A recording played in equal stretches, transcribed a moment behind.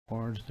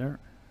Forward there.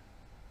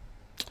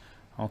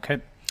 Okay.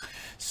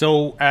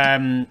 So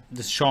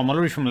this is Sean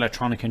Mullery from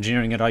Electronic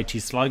Engineering at IT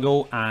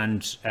Sligo,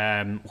 and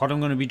what I'm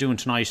going to be doing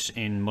tonight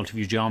in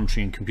multi-view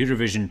geometry and computer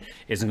vision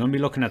is I'm going to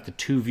be looking at the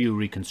two-view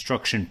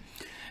reconstruction.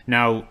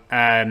 Now,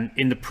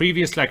 in the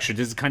previous lecture,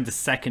 this is kind of the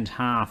second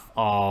half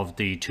of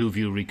the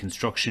two-view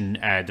reconstruction.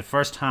 The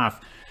first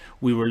half,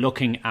 we were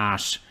looking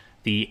at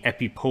the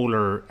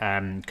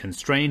epipolar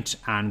constraint,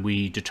 and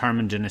we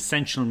determined an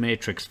essential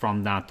matrix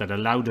from that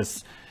allowed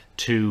us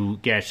to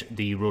get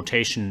the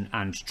rotation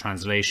and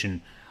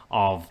translation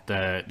of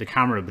the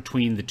camera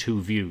between the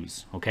two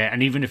views. Okay,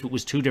 and even if it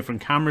was two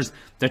different cameras,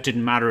 that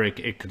didn't matter.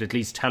 It could at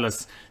least tell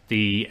us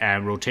the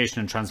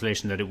rotation and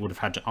translation that it would have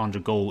had to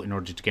undergo in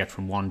order to get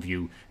from one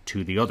view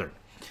to the other.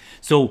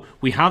 So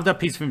we have that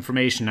piece of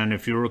information, and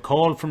if you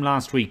recall from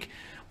last week,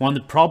 one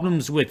of the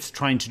problems with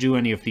trying to do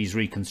any of these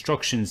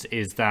reconstructions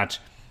is that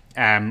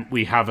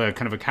we have a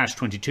kind of a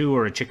catch-22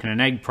 or a chicken and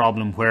egg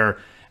problem where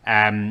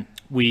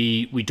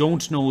we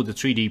don't know the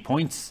 3D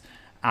points.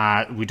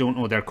 We don't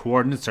know their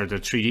coordinates or their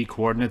 3D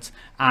coordinates,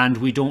 and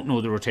we don't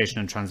know the rotation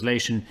and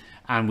translation,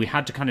 and we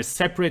had to kind of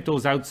separate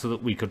those out so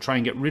that we could try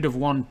and get rid of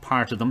one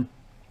part of them.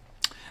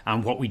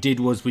 And what we did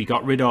was we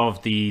got rid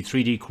of the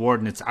 3D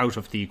coordinates out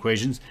of the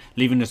equations,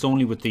 leaving us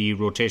only with the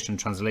rotation and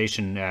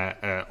translation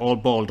all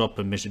balled up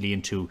admittedly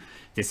into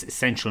this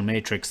essential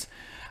matrix.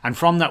 And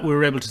from that we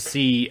were able to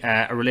see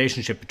a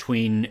relationship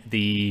between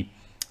the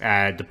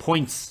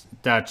points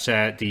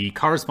that the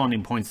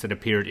corresponding points that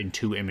appeared in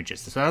two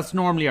images. So that's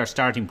normally our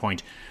starting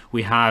point.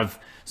 We have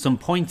some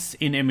points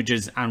in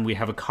images and we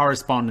have a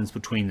correspondence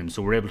between them,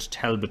 so we're able to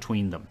tell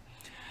between them.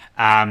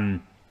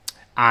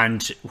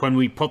 And when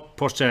we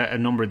put a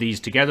number of these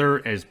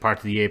together as part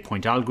of the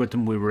 8-point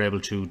algorithm, we were able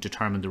to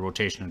determine the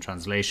rotation and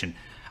translation.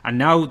 And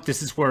now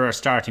this is where our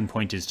starting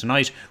point is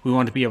tonight. We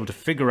want to be able to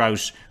figure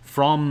out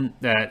from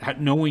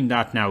knowing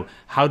that now,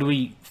 how do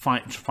we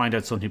find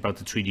out something about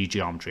the 3D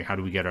geometry? How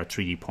do we get our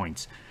 3D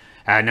points?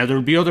 Now there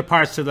will be other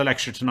parts to the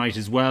lecture tonight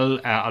as well.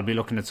 I'll be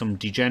looking at some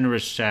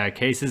degenerate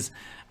cases,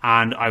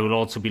 and I will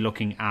also be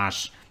looking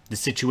at the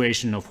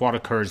situation of what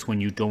occurs when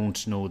you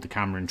don't know the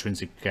camera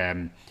intrinsic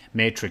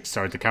matrix,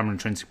 or the camera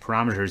intrinsic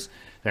parameters,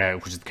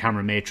 which is the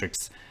camera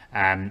matrix.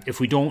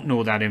 If we don't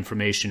know that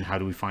information, how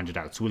do we find it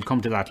out? So we'll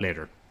come to that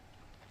later.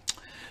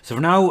 So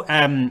for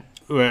now,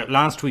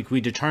 last week we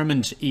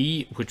determined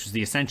E, which was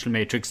the essential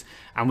matrix,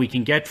 and we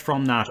can get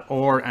from that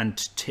R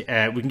and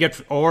we can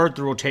get R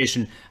the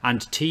rotation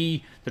and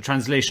T the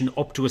translation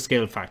up to a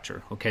scale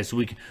factor. Okay, so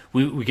we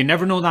can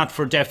never know that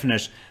for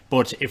definite,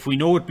 but if we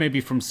know it maybe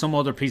from some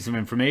other piece of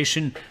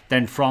information,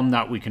 then from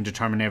that we can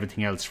determine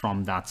everything else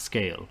from that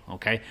scale.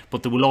 Okay,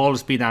 but there will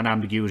always be that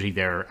ambiguity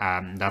there.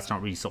 That's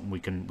not really something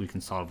we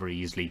can solve very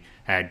easily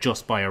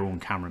just by our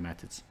own camera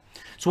methods.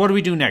 So what do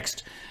we do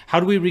next? How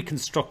do we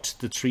reconstruct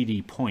the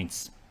 3D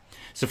points?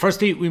 So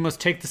firstly, we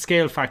must take the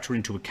scale factor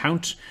into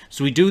account.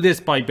 So we do this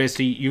by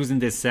basically using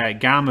this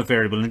gamma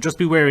variable, and just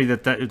be wary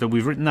that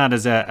we've written that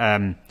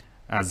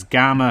as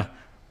gamma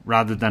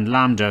rather than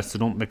lambda, so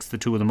don't mix the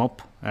two of them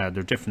up.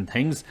 They're different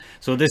things.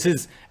 So this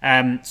is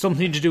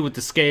something to do with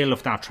the scale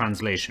of that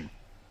translation.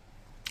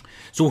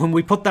 So when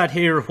we put that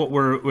here, what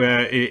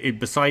we're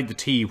beside the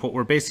t, what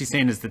we're basically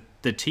saying is that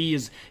the t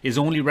is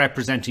only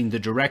representing the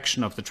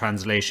direction of the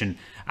translation,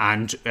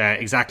 and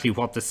exactly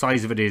what the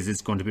size of it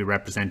is going to be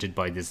represented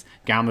by this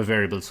gamma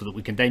variable, so that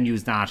we can then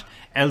use that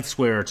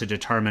elsewhere to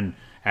determine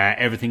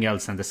everything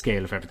else and the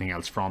scale of everything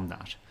else from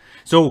that.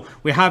 So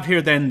we have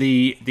here then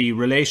the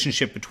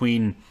relationship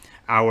between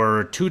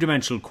our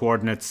two-dimensional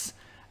coordinates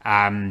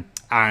and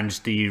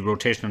the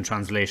rotation and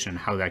translation,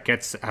 how that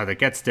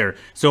gets there.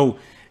 So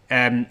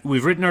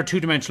we've written our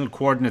two-dimensional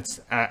coordinates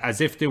as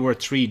if they were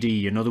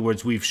 3D. In other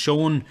words, we've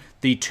shown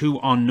the two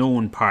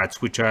unknown parts,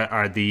 which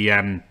are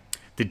the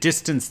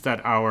distance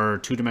that our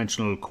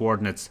two-dimensional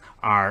coordinates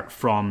are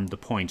from the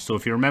point. So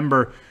if you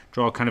remember,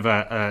 draw kind of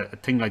a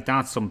thing like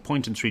that, some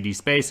point in 3D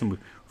space, and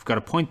we've got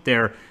a point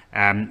there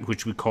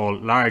which we call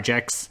large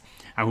X,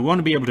 and we want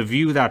to be able to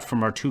view that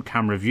from our two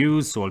camera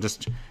views. So I'll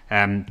just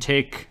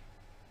take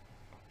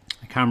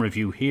a camera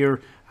view here,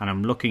 and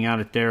I'm looking at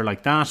it there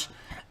like that.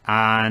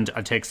 And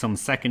I take some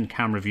second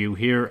camera view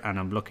here, and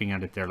I'm looking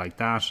at it there like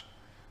that.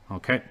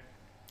 Okay,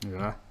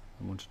 yeah,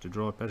 I wanted to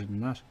draw it better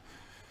than that.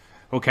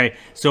 Okay,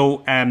 so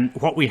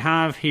what we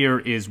have here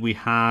is we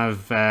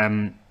have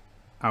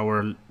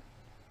our,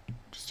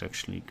 just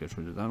actually get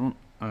rid of that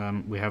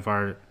one. We have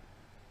our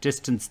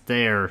distance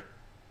there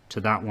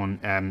to that one.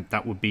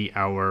 That would be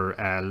our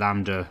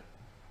lambda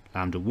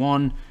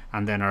 1,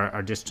 and then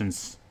our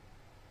distance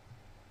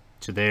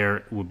to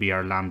there would be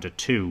our lambda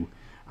 2.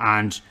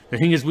 And the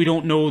thing is, we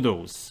don't know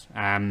those.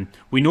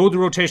 We know the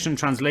rotation and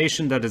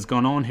translation that has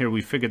gone on here.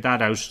 We figured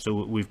that out.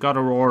 So we've got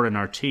our R and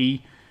our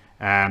T,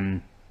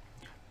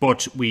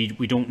 but we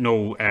don't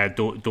know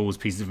those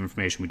pieces of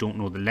information. We don't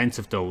know the lengths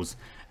of those,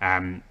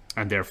 and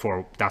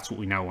therefore that's what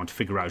we now want to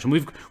figure out. And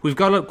we've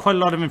got quite a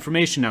lot of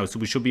information now, so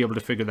we should be able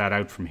to figure that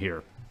out from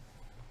here.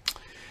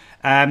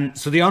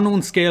 So the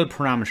unknown scale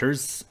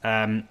parameters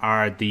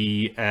are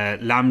the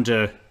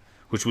lambda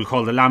which we'll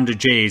call the lambda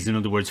j's. In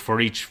other words, for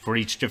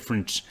each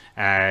different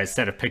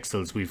set of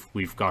pixels,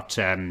 we've got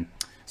some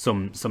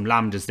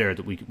lambdas there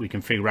that we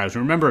can figure out.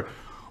 And remember,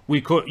 we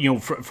could,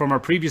 from our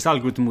previous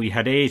algorithm, we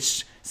had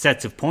 8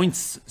 sets of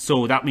points,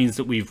 so that means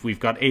that we've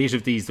got 8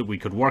 of these that we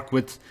could work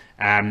with.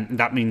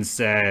 That means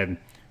that,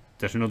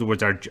 in other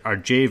words, our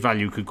j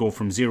value could go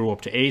from 0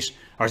 up to 8,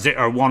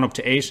 or 1 up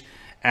to 8.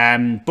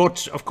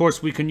 But of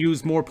course we can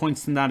use more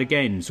points than that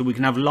again, so we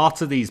can have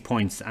lots of these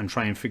points and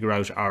try and figure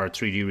out our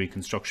 3D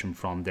reconstruction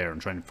from there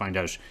and try and find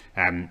out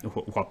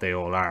what they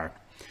all are.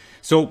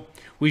 So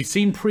we've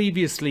seen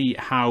previously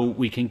how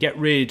we can get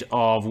rid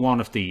of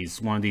one of these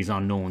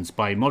unknowns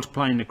by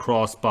multiplying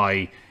across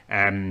by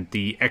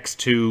the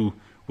x2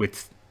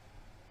 with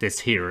this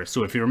here.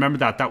 So if you remember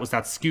that was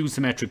that skew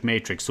symmetric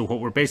matrix. So what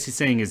we're basically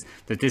saying is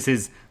that this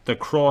is the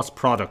cross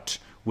product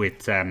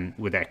with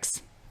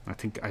x. I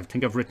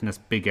think I've written as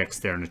big X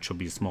there, and it should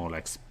be a small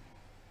x.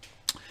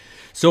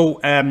 So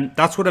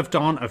that's what I've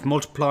done. I've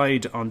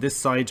multiplied on this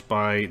side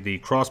by the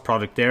cross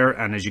product there,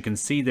 and as you can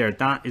see there,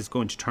 that is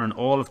going to turn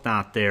all of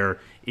that there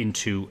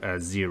into a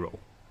 0.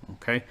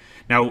 Okay.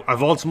 Now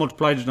I've also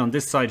multiplied it on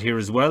this side here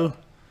as well.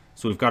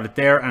 So we've got it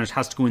there, and it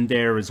has to go in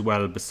there as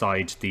well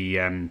beside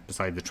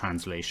the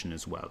translation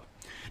as well.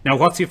 Now,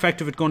 what's the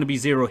effect of it going to be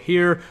 0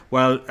 here?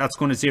 Well, that's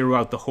going to 0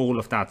 out the whole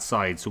of that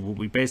side. So what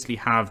we basically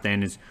have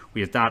then is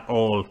we have that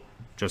all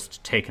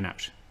just taken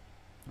out.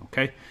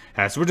 Okay,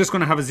 so we're just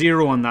going to have a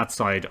 0 on that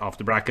side of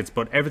the brackets,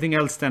 but everything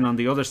else then on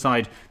the other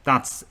side,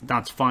 that's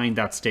fine,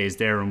 that stays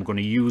there, and we're going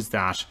to use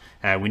that.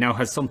 We now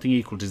have something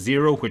equal to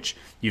 0, which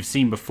you've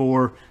seen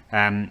before.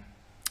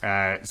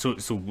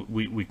 So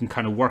we can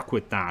kind of work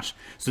with that.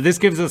 So this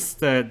gives us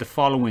the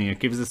following. It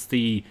gives us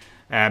the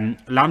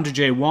lambda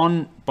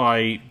j1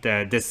 by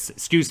this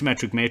skew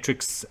symmetric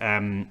matrix,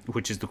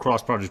 which is the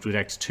cross product with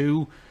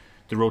x2,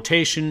 the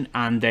rotation,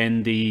 and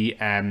then the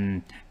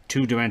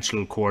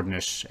two-dimensional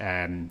coordinate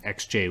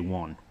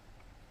xj1.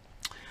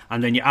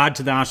 And then you add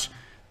to that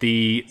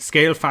the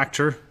scale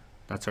factor.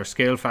 That's our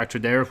scale factor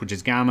there, which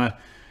is gamma.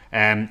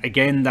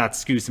 Again, that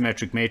skew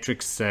symmetric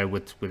matrix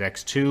with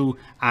x2,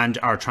 and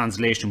our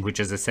translation, which,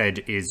 as I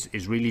said,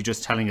 is really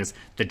just telling us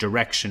the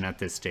direction at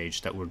this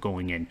stage that we're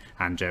going in,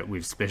 and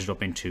we've split it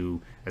up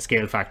into a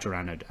scale factor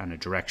and a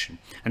direction,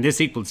 and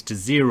this equals to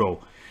 0.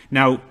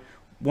 Now,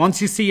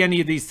 once you see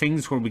any of these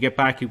things where we get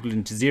back equal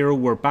to 0,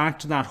 we're back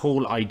to that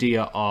whole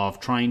idea of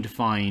trying to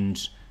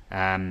find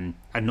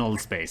a null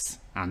space,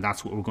 and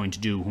that's what we're going to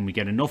do. When we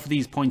get enough of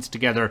these points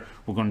together,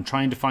 we're going to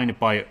try and define it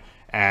by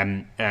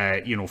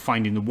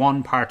finding the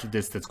one part of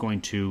this that's going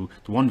to,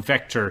 the one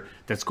vector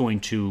that's going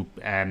to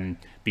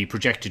be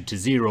projected to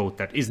 0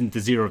 that isn't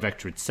the 0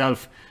 vector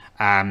itself,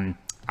 and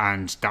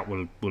that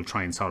will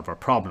try and solve our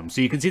problem.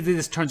 So you can see that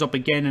this turns up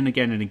again and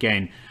again and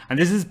again, and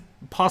this is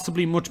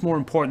possibly much more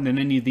important than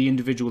any of the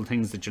individual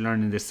things that you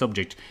learn in this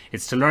subject.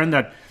 It's to learn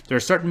that there are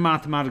certain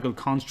mathematical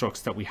constructs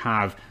that we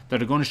have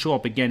that are going to show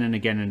up again and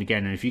again and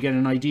again, and if you get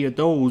an idea of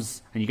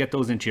those and you get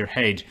those into your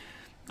head,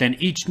 then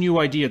each new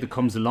idea that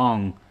comes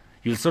along,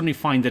 you'll suddenly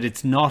find that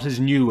it's not as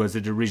new as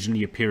it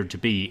originally appeared to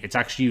be. It's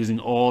actually using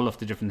all of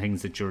the different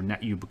things that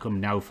you become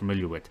now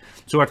familiar with.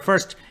 So at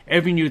first,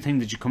 every new thing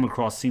that you come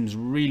across seems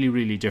really,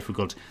 really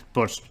difficult,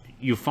 but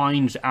you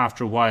find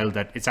after a while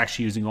that it's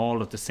actually using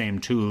all of the same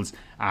tools,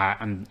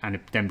 and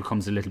it then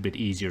becomes a little bit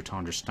easier to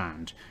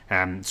understand.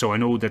 So I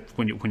know that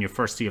when you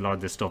first see a lot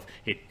of this stuff,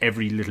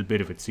 every little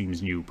bit of it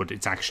seems new, but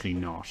it's actually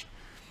not.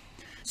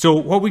 So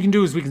what we can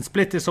do is we can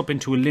split this up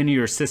into a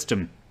linear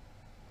system,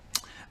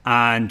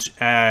 and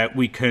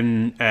we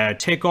can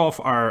take off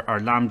our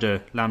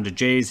lambda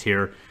j's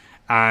here,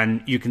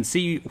 and you can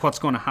see what's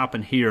going to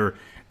happen here.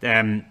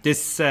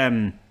 This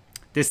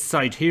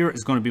side here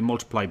is going to be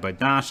multiplied by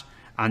that,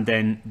 and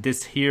then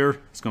this here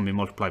is going to be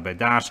multiplied by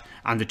that,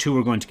 and the two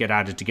are going to get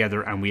added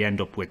together, and we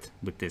end up with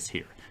this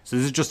here. So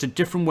this is just a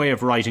different way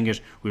of writing it.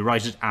 We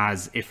write it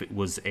as if it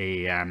was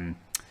a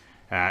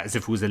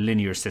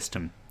linear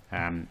system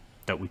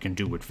that we can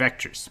do with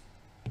vectors.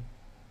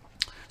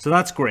 So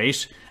that's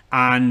great.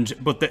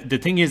 But the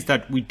thing is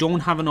that we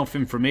don't have enough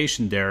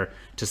information there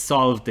to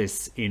solve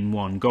this in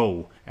one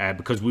go,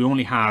 because we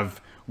only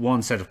have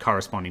one set of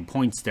corresponding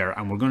points there,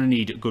 and we're going to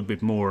need a good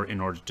bit more in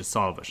order to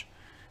solve it,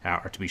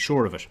 or to be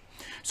sure of it.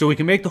 So we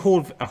can make a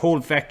whole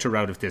vector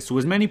out of this. So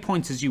as many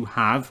points as you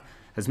have,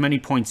 as many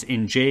points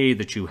in J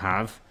that you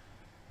have,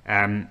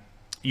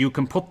 you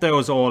can put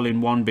those all in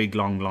one big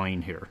long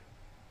line here.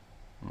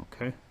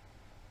 Okay,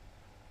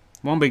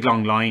 one big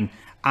long line.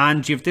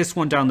 And you have this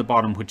one down the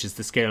bottom, which is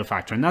the scale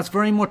factor. And that's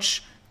very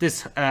much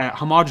this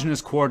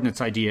homogeneous coordinates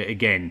idea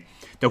again.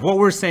 That what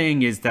we're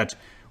saying is that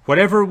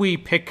whatever we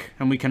pick,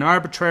 and we can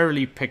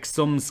arbitrarily pick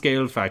some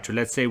scale factor,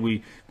 let's say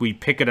we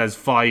pick it as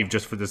 5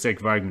 just for the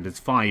sake of argument, it's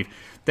 5,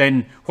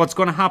 then what's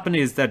going to happen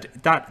is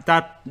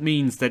that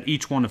means that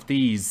each one of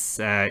these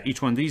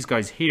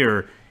guys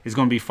here is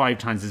going to be 5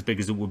 times as big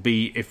as it would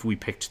be if we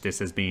picked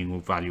this as being a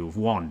value of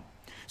 1.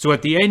 So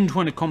at the end,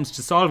 when it comes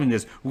to solving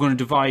this, we're going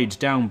to divide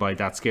down by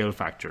that scale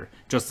factor,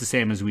 just the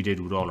same as we did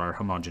with all our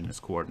homogeneous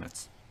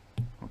coordinates.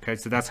 Okay,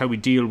 so that's how we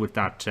deal with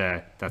that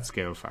that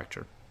scale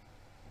factor.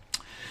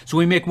 So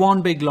we make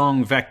one big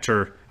long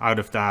vector out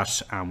of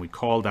that, and we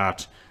call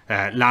that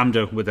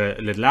lambda with a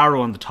little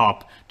arrow on the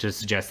top to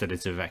suggest that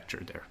it's a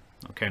vector there.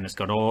 Okay, and it's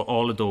got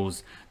all of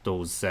those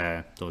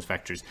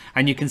vectors.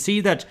 And you can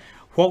see that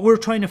what we're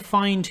trying to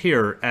find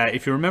here,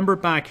 if you remember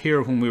back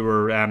here when we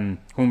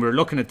were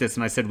looking at this,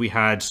 and I said we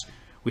had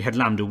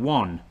lambda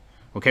 1.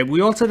 Okay,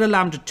 we also had a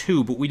lambda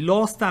 2, but we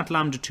lost that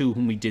lambda 2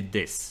 when we did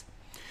this.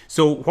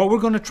 So what we're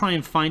going to try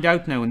and find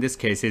out now in this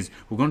case is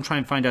we're going to try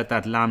and find out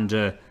that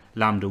lambda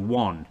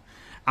 1.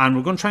 And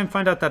we're going to try and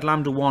find out that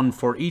lambda 1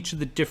 for each of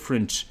the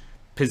different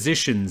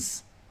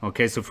positions.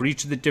 Okay, so for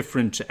each of the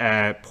different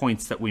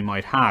points that we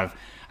might have.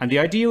 And the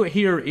idea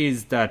here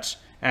is that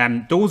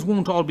those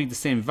won't all be the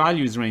same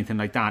values or anything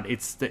like that.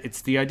 It's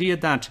the idea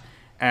that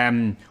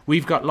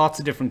we've got lots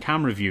of different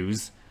camera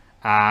views,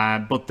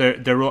 but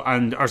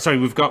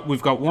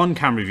we've got one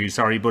camera view,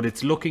 sorry, but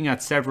it's looking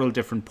at several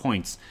different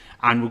points,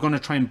 and we're going to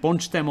try and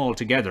bunch them all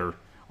together,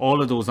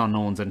 all of those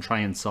unknowns, and try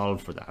and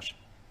solve for that.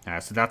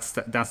 So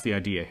that's the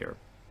idea here.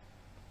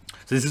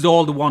 So this is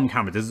all the one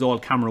camera. This is all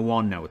camera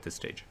 1 now at this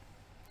stage.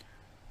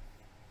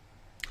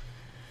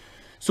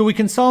 So we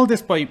can solve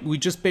this by, we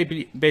just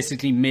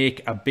basically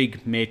make a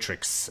big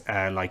matrix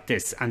like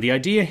this. And the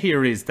idea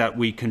here is that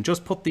we can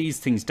just put these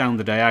things down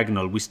the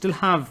diagonal. We still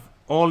have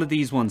all of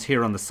these ones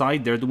here on the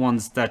side. They're the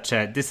ones that,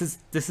 this is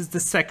the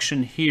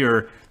section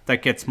here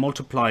that gets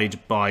multiplied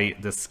by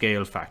the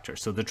scale factor.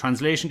 So the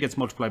translation gets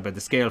multiplied by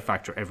the scale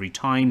factor every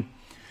time.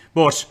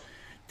 But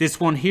this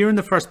one here in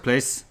the first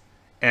place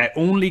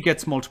only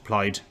gets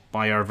multiplied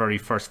by our very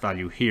first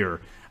value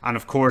here. And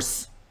of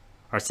course,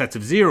 our sets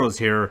of zeros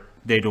here,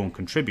 they don't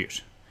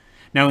contribute.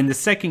 Now in the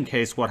second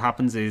case, what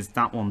happens is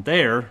that one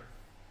there,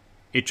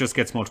 it just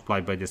gets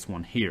multiplied by this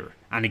one here.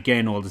 And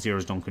again, all the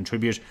zeros don't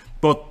contribute.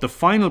 But the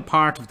final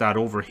part of that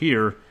over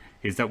here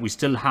is that we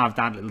still have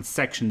that little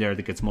section there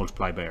that gets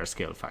multiplied by our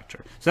scale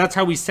factor. So that's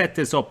how we set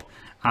this up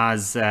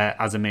as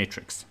a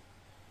matrix.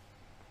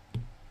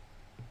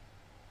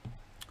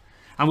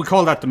 And we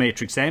call that the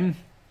matrix M.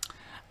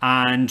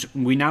 And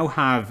we now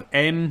have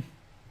M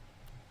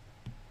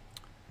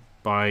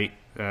by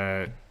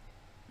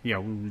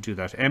we'll do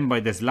that, M by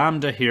this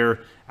lambda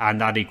here,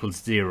 and that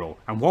equals 0.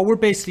 And what we're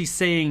basically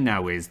saying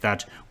now is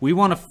that we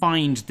want to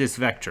find this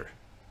vector.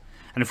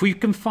 And if we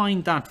can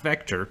find that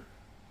vector,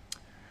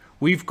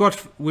 we've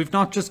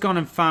not just gone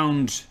and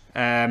found,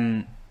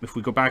 if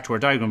we go back to our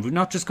diagram, we've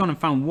not just gone and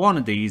found one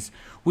of these,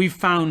 we've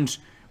found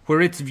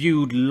where it's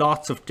viewed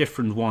lots of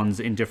different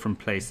ones in different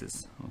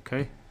places.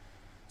 Okay,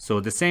 so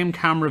the same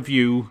camera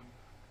view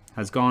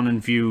has gone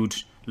and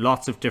viewed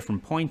lots of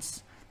different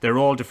points. They're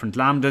all different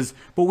lambdas,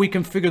 but we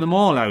can figure them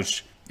all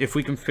out if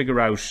we can figure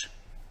out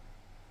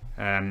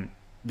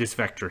this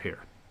vector here.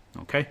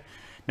 Okay,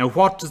 now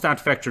what does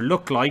that vector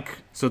look like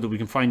so that we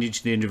can find each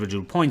of the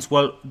individual points?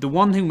 Well, the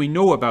one thing we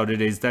know about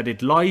it is that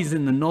it lies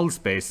in the null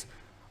space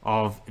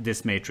of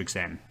this matrix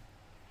M,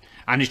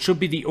 and it should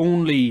be the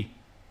only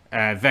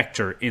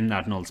vector in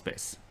that null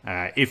space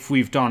if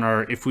we've done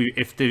our if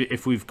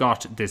we've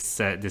got this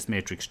this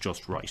matrix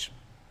just right.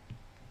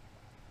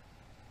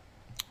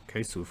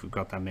 Okay, so if we've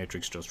got that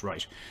matrix just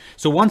right.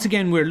 So once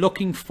again, we're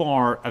looking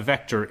for a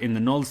vector in the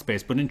null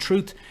space, but in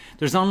truth,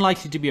 there's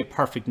unlikely to be a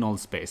perfect null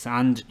space.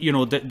 And, you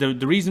know,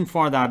 the reason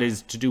for that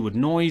is to do with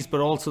noise,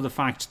 but also the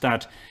fact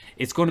that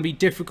it's going to be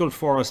difficult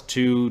for us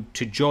to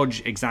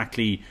judge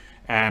exactly,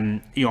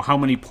 you know, how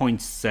many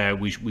points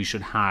we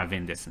should have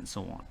in this and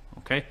so on.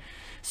 Okay,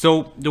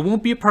 so there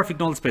won't be a perfect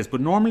null space, but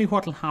normally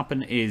what will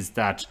happen is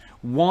that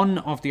one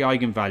of the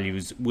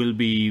eigenvalues will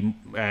be,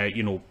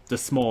 you know, the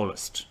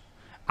smallest.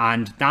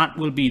 And that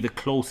will be the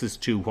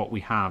closest to what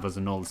we have as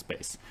a null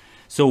space.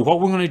 So what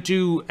we're going to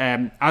do,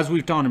 as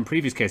we've done in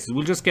previous cases,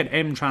 we'll just get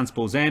M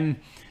transpose M,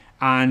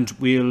 and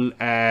we'll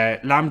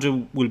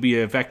lambda will be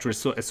a vector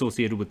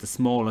associated with the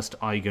smallest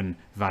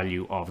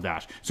eigenvalue of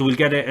that. So we'll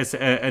get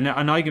an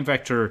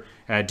eigenvector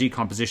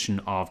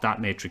decomposition of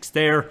that matrix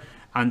there,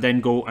 and then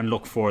go and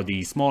look for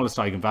the smallest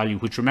eigenvalue.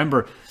 Which,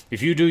 remember,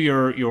 if you do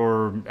your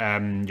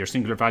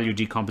singular value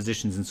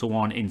decompositions and so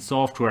on in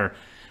software,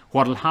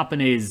 what will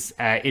happen is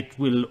it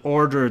will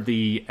order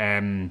the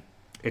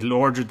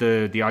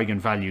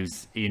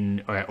eigenvalues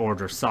in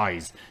order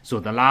size. So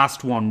the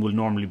last one will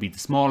normally be the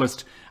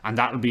smallest, and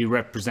that will be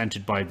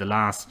represented by the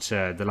last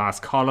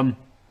column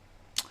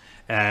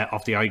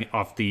of the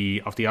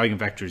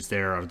eigenvectors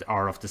there,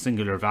 or of the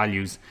singular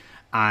values.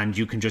 And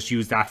you can just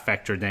use that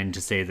vector then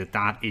to say that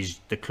that is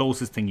the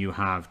closest thing you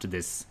have to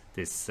this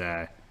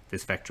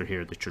vector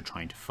here that you're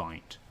trying to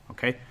find.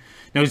 Okay.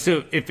 Now,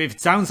 so if it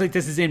sounds like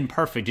this is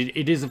imperfect,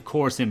 it is of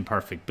course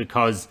imperfect,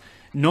 because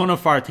none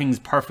of our things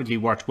perfectly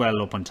worked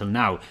well up until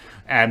now.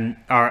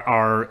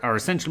 Our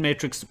essential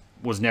matrix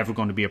was never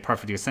going to be a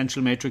perfectly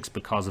essential matrix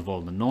because of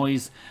all the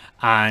noise,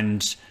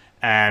 and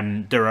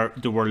there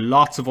were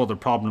lots of other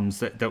problems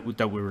that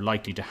we were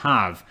likely to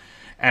have.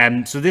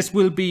 So this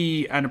will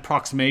be an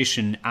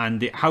approximation,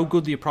 and how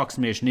good the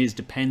approximation is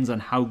depends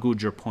on how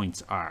good your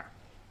points are.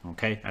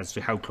 okay, as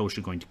to how close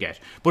you're going to get.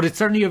 But it's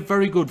certainly a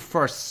very good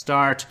first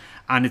start,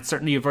 and it's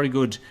certainly a very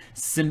good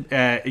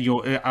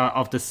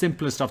of the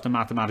simplest of the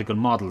mathematical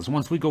models.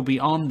 Once we go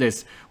beyond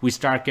this, we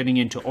start getting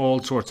into all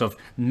sorts of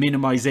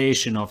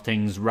minimization of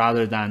things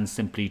rather than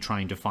simply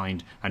trying to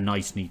find a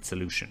nice, neat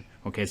solution.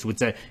 Okay, so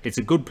it's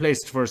a good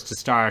place for us to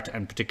start,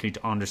 and particularly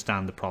to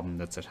understand the problem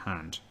that's at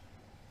hand.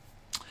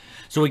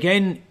 So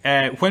again,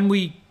 when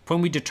we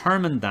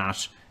determine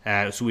that,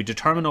 so we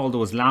determine all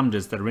those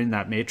lambdas that are in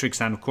that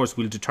matrix, and of course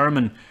we'll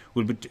determine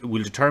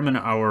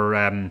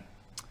our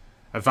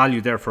a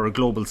value there for a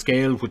global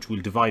scale, which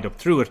we'll divide up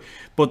through it.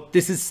 But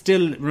this is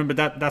still, remember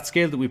that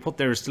scale that we put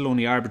there is still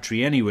only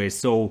arbitrary anyway,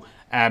 so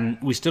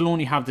we still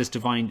only have this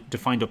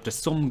defined up to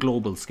some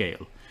global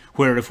scale,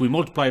 where if we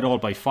multiply it all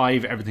by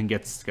 5, everything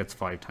gets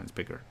 5 times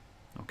bigger.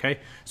 Okay,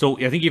 so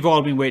I think you've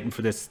all been waiting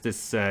for this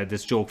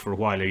joke for a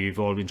while, or you've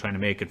all been trying to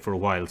make it for a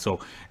while. So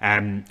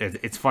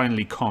it's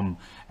finally come.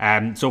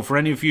 So for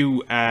any of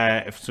you,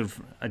 I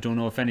don't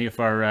know if any of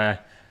our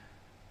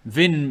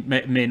Vin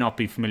may not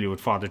be familiar with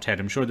Father Ted.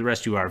 I'm sure the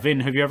rest of you are. Vin,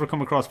 have you ever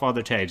come across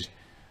Father Ted?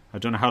 I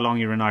don't know how long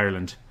you're in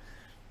Ireland.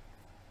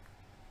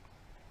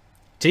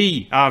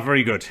 T.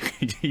 Very good.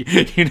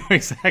 You know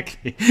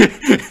exactly.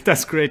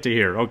 That's great to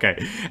hear.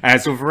 Okay.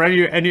 So for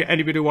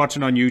anybody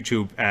watching on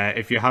YouTube,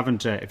 if you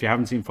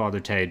haven't seen Father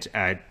Ted,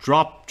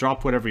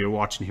 drop whatever you're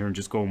watching here and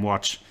just go and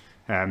watch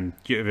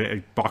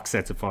box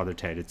sets of Father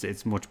Ted.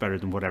 It's much better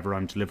than whatever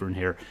I'm delivering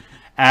here.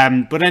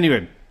 But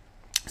anyway.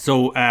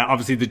 So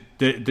obviously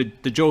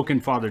the joke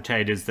in Father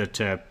Ted is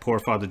that poor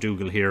Father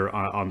Dougal here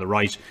on the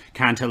right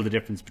can't tell the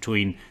difference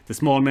between the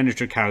small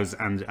miniature cows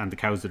and the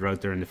cows that are out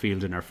there in the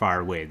field and are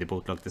far away. They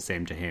both look the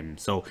same to him.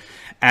 So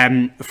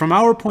from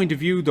our point of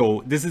view,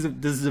 though, this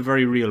is a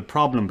very real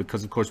problem,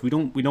 because of course we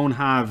don't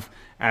have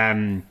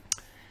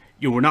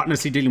we're not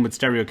necessarily dealing with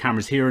stereo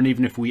cameras here, and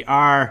even if we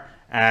are,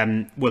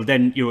 well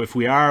then, if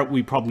we are,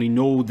 we probably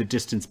know the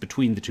distance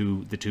between the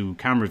two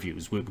camera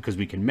views, because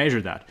we can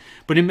measure that.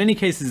 But in many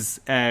cases,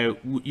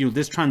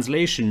 this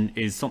translation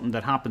is something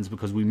that happens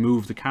because we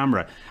move the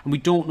camera, and we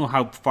don't know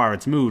how far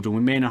it's moved, and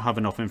we may not have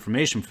enough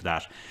information for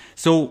that.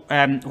 So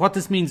what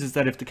this means is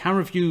that if the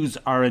camera views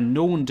are a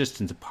known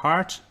distance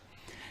apart,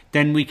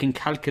 then we can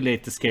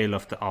calculate the scale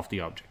of the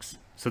objects.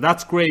 So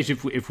that's great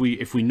if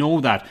we know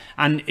that.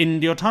 And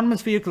in the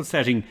autonomous vehicle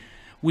setting,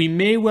 we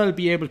may well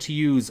be able to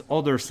use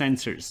other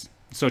sensors,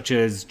 such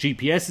as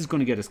GPS is going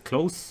to get us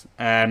close,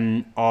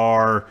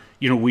 or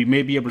we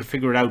may be able to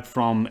figure it out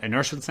from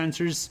inertial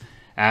sensors,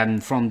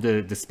 and from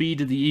the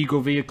speed of the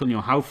ego vehicle,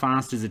 how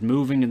fast is it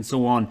moving, and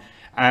so on.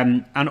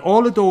 And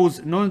all of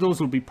those, none of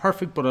those will be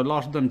perfect, but a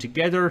lot of them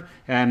together,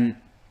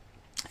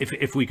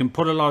 if we can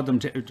put a lot of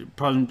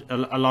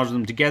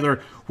them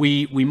together,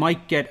 we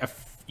might get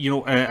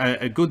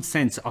a good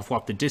sense of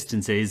what the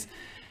distance is.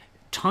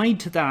 Tied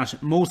to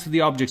that, most of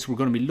the objects we're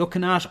going to be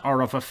looking at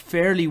are of a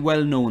fairly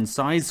well-known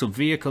size. So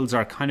vehicles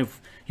are kind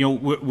of,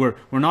 we're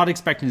not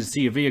expecting to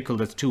see a vehicle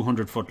that's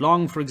 200 foot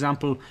long, for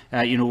example.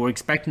 We're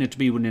expecting it to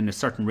be within a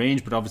certain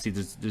range, but obviously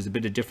there's a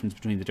bit of difference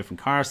between the different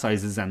car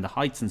sizes and the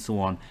heights and so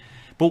on.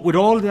 But with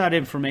all that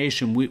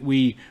information,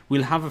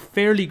 we'll have a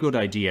fairly good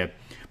idea.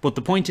 But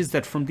the point is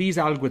that from these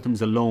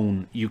algorithms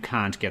alone, you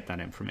can't get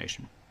that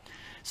information.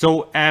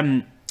 So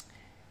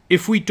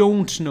if we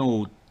don't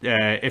know,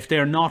 if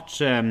they're not,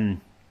 then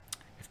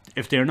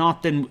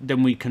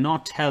we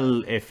cannot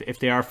tell if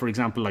they are, for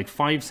example, like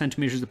 5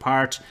 centimeters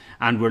apart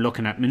and we're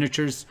looking at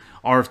miniatures,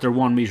 or if they're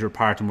 1 meter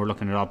apart and we're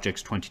looking at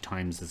objects 20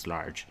 times as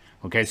large.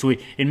 Okay, so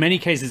in many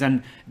cases,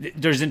 and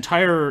there's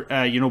entire,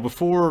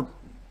 before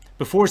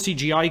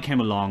CGI came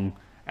along,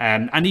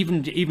 and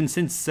even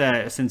since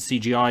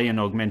CGI and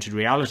augmented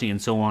reality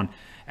and so on,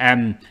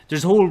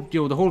 there's a whole,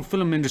 the whole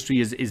film industry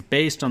is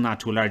based on that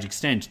to a large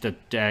extent, that,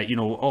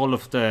 all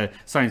of the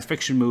science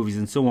fiction movies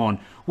and so on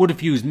would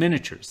have used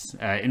miniatures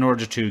in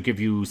order to give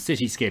you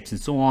cityscapes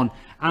and so on.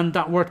 And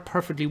that worked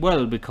perfectly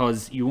well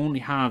because you only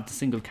have the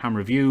single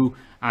camera view,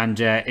 and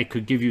it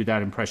could give you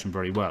that impression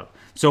very well.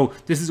 So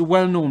this is a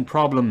well-known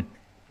problem,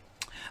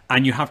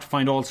 and you have to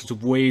find all sorts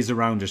of ways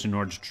around it in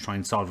order to try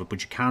and solve it,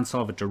 but you can't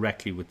solve it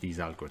directly with these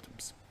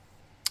algorithms.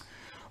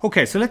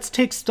 Okay, so let's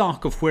take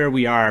stock of where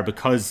we are,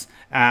 because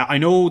I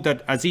know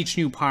that as each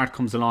new part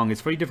comes along,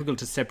 it's very difficult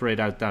to separate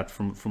out that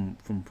from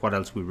what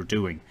else we were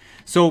doing.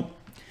 So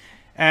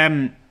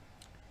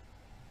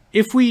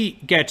if we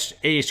get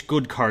 8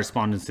 good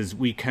correspondences,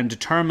 we can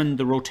determine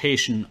the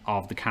rotation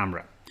of the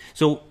camera.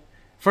 So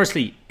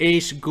firstly,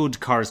 8 good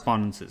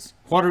correspondences.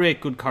 What are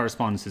 8 good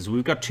correspondences?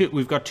 We've got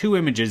two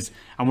images,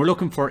 and we're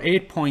looking for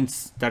 8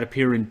 points that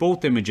appear in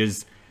both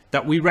images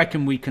that we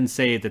reckon we can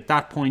say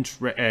that point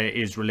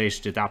is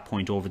related to that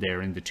point over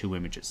there in the 2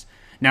 images.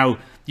 Now,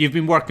 you've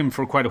been working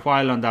for quite a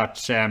while on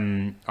that,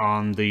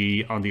 on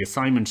the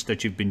assignment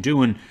that you've been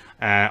doing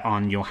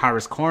on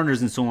Harris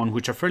corners and so on,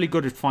 which are fairly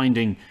good at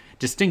finding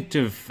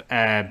distinctive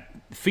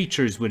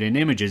features within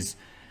images.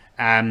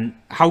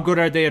 How good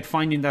are they at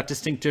finding that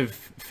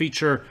distinctive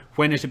feature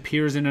when it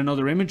appears in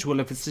another image? Well,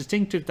 if it's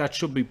distinctive, that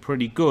should be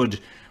pretty good.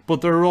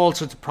 But there are all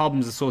sorts of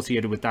problems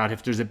associated with that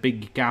if there's a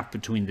big gap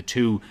between the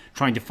two,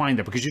 trying to find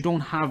that, because you don't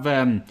have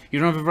a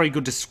very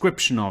good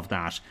description of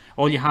that.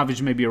 All you have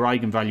is maybe your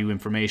eigenvalue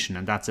information,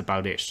 and that's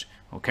about it.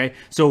 Okay,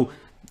 so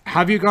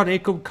have you got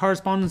 8 good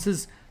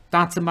correspondences?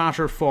 That's a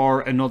matter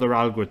for another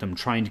algorithm,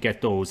 trying to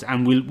get those,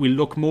 and we'll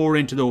look more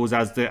into those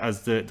as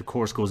the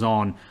course goes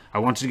on. I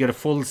wanted to get a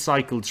full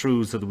cycle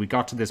through so that we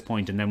got to this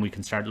point, and then we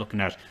can start looking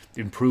at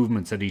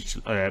improvements at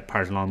each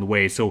part along the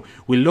way. So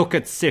we'll look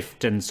at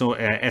SIFT and so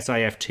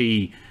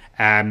SIFT,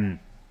 and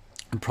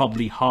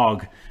probably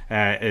HOG,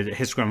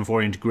 histogram of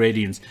oriented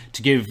gradients,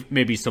 to give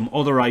maybe some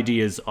other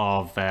ideas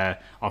of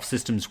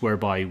systems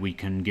whereby we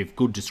can give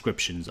good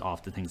descriptions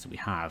of the things that we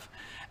have.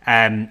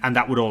 And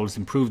that would always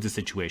improve the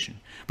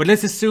situation. But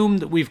let's assume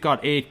that we've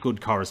got 8 good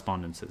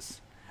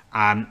correspondences.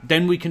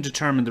 Then we can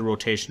determine the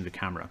rotation of the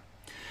camera.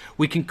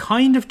 We can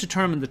kind of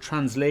determine the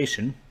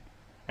translation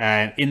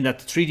in that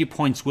the 3D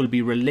points will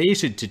be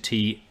related to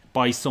T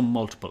by some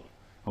multiple.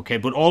 Okay,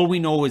 but all we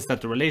know is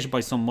that they're related by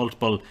some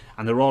multiple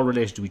and they're all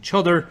related to each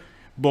other,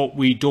 but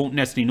we don't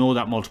necessarily know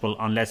that multiple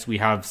unless we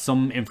have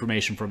some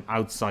information from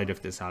outside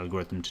of this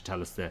algorithm to tell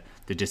us the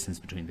distance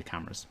between the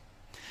cameras.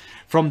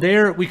 From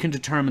there, we can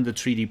determine the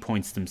 3D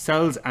points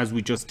themselves, as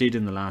we just did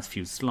in the last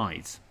few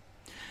slides.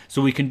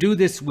 So we can do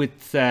this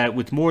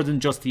with more than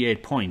just the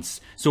 8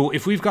 points. So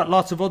if we've got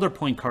lots of other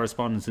point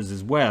correspondences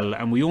as well,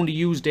 and we only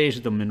used 8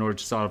 of them in order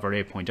to solve our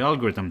 8-point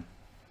algorithm,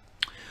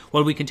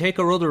 well, we can take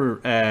our other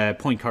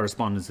point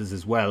correspondences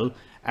as well.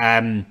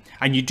 And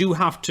you do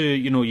have to,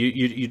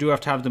 you do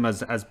have to have them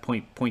as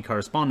point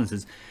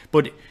correspondences,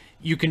 but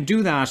you can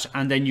do that,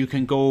 and then you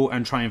can go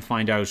and try and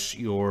find out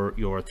your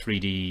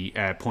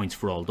 3D points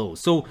for all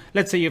those. So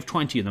let's say you have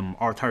 20 of them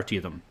or 30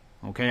 of them,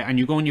 okay? And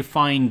you go and you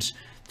find,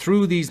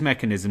 through these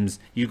mechanisms,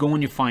 you go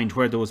and you find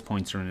where those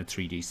points are in a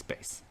 3D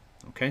space,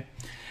 okay?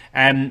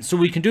 So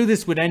we can do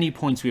this with any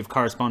points we have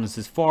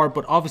correspondences for,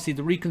 but obviously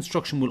the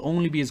reconstruction will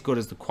only be as good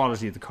as the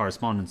quality of the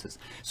correspondences.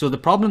 So the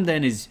problem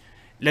then is,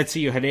 let's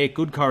say you had 8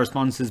 good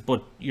correspondences,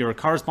 but your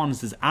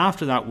correspondences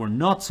after that were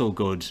not so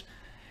good.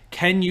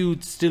 Can you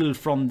still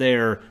from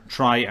there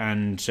try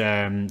and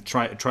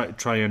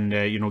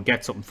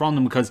get something from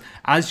them? Because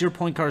as your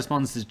point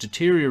correspondences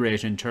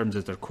deteriorate in terms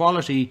of their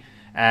quality,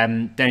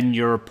 then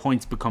your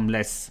points become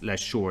less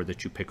sure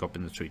that you pick up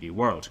in the 3D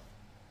world.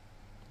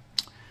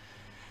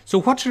 So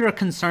what should our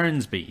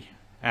concerns be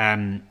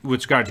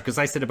with regard to, because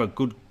I said about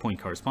good point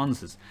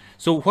correspondences.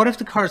 So what if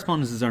the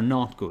correspondences are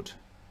not good?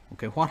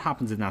 Okay, what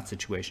happens in that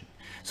situation?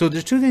 So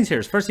there's 2 things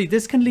here. Firstly,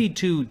 this can lead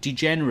to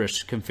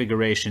degenerate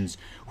configurations,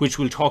 which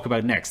we'll talk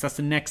about next. That's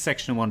the next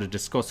section I want to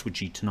discuss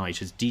with you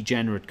tonight, is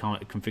degenerate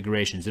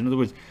configurations. In other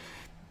words,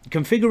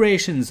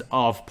 configurations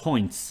of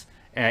points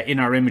in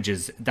our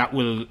images that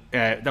will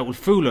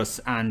fool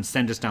us and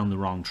send us down the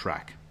wrong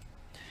track.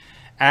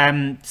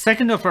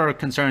 Second of our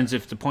concerns,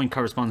 if the point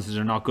correspondences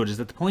are not good, is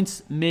that the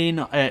points may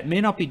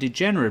not be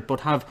degenerate, but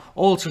have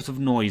all sorts of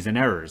noise and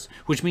errors,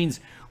 which means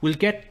we'll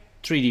get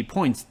 3D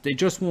points, they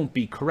just won't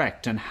be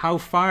correct, and how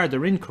far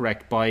they're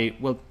incorrect by,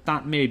 well,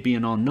 that may be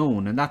an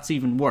unknown, and that's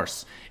even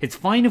worse. It's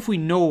fine if we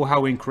know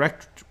how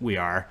incorrect we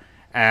are.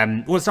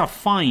 Well, it's not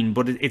fine,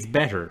 but it's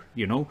better,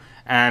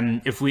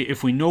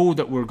 if we know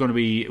that we're going to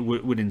be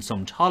within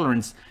some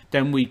tolerance,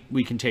 then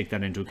we can take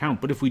that into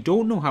account. But if we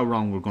don't know how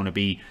wrong we're going to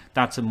be,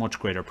 that's a much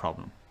greater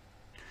problem.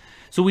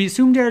 So we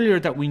assumed earlier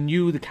that we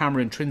knew the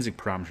camera intrinsic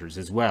parameters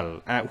as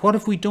well. What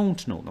if we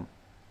don't know them?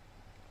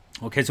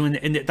 Okay, so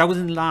that was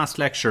in the last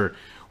lecture.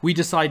 We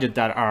decided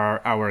that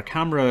our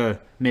camera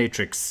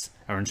matrix,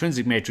 our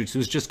intrinsic matrix,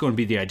 was just going to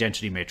be the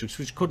identity matrix,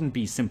 which couldn't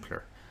be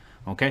simpler.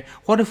 Okay,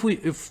 what if we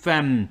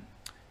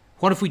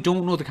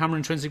don't know the camera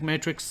intrinsic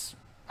matrix?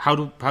 How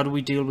do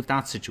we deal with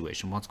that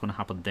situation? What's going to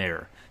happen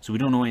there? So we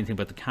don't know anything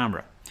about the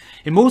camera.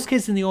 In most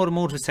cases in the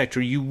automotive sector,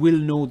 you will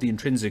know the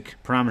intrinsic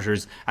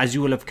parameters, as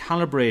you will have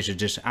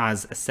calibrated it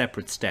as a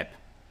separate step.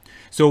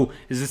 So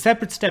there's a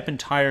separate step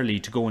entirely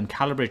to go and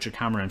calibrate your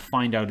camera and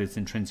find out its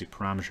intrinsic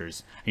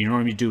parameters. And you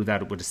normally do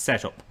that with a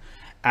setup.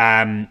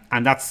 And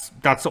that's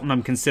something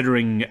I'm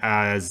considering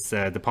as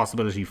the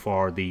possibility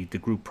for the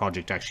group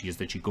project, actually, is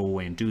that you go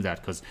away and do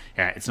that, because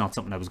it's not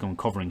something I was going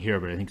covering here,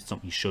 but I think it's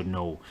something you should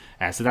know.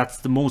 So that's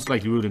the most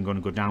likely route I'm going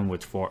to go down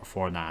with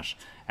for that,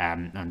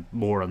 and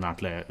more on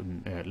that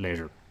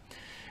later.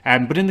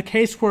 But in the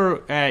case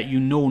where you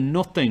know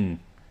nothing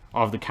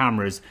of the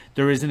cameras,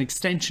 there is an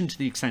extension to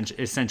the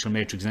essential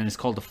matrix, and it's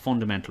called the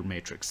fundamental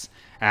matrix.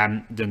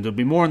 Then there'll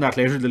be more on that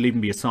later. There'll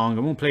even be a song.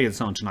 I won't play the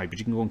song tonight, but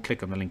you can go and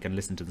click on the link and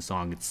listen to the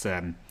song. It's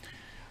I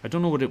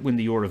don't know what it win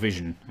the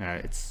Eurovision.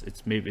 It's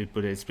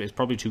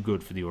probably too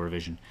good for the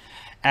Eurovision.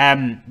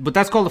 But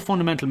that's called the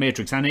fundamental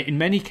matrix, and in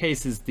many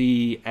cases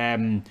the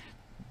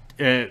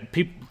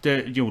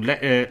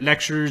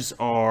lectures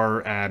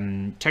or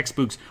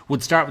textbooks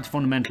would start with the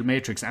fundamental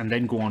matrix and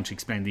then go on to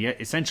explain the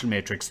essential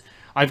matrix.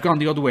 I've gone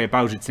the other way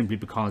about it, simply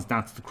because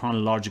that's the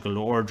chronological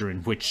order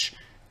in which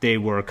they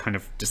were kind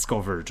of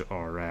discovered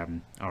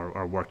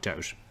or worked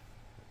out.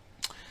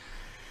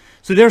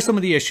 So there are some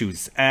of the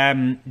issues.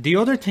 The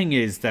other thing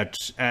is that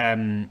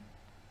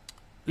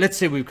let's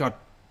say we've got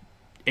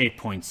 8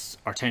 points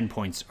or 10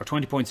 points or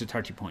 20 points or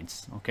 30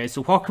 points. Okay,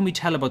 so what can we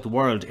tell about the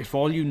world if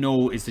all you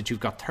know is that you've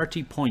got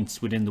 30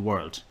 points within the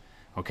world?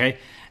 Okay,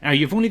 now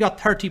you've only got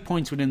 30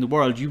 points within the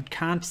world. You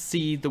can't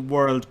see the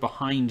world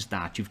behind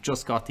that. You've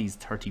just got these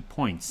 30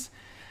 points.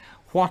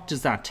 What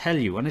does that tell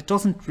you? And it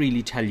doesn't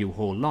really tell you a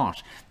whole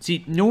lot.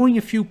 See, knowing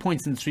a few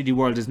points in the 3D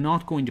world is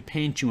not going to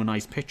paint you a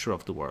nice picture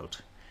of the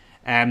world.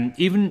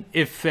 Even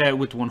if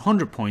with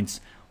 100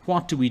 points,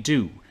 what do we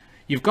do?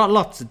 You've got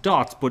lots of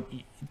dots, but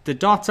the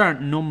dots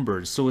aren't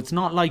numbers, so it's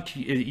not like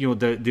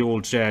the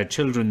old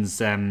children's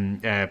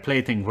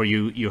plaything where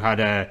you had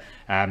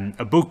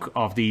a book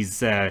of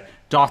these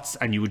dots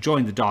and you would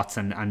join the dots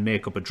and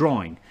make up a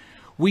drawing.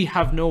 We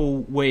have no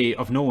way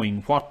of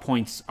knowing what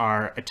points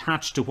are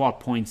attached to what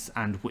points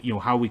and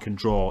how we can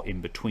draw in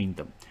between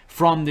them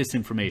from this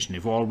information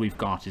if all we've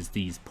got is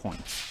these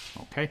points.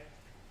 Okay.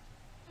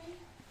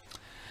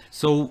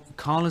 So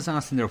Carl is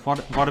asking there,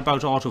 what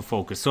about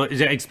autofocus? So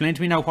explain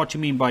to me now what you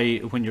mean by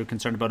when you're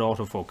concerned about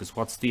autofocus.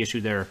 What's the issue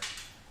there?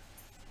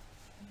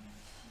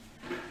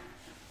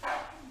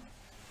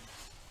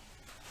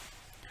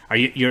 Are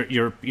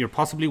you're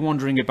possibly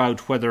wondering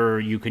about whether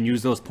you can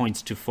use those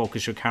points to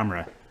focus your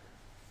camera,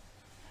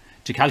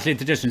 to calculate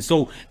the distance.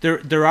 So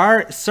there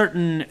are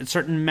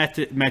certain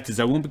methods.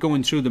 I won't be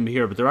going through them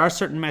here, but there are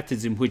certain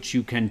methods in which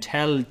you can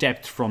tell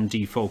depth from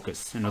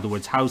defocus. In other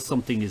words, how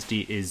something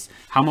is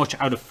how much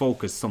out of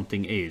focus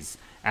something is.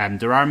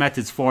 There are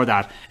methods for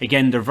that.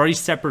 Again, they're very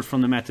separate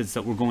from the methods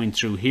that we're going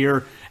through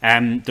here.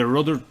 There are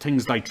other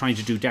things like trying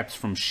to do depth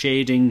from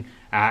shading,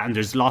 and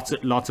there's lots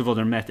of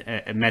other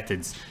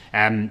methods.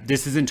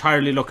 This is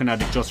entirely looking at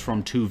it just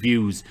from two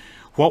views.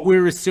 What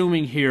we're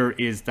assuming here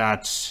is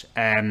that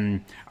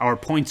our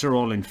points are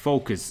all in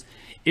focus.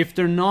 If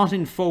they're not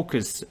in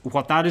focus,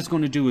 what that is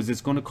going to do is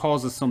it's going to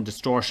cause us some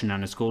distortion,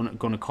 and it's going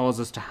to cause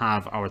us to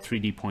have our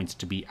 3D points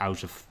to be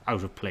out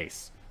of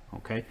place.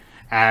 Okay.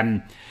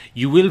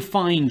 You will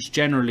find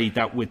generally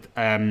that with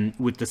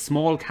the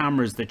small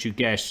cameras that you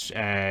get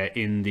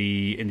in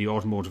the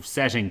automotive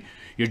setting,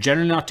 you're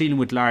generally not dealing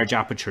with large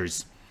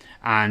apertures,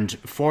 and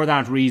for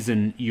that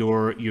reason,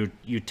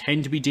 you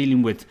tend to be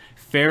dealing with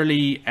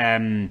fairly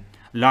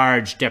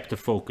large depth of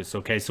focus.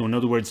 Okay, so in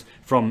other words,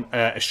 from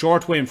a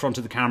short way in front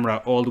of the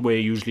camera all the way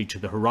usually to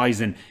the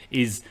horizon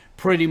is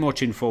pretty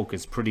much in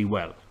focus pretty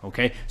well.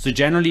 Okay, so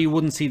generally you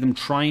wouldn't see them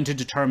trying to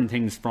determine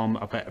things from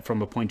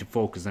a point of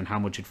focus and how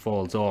much it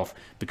falls off,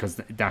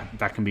 because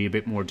that can be a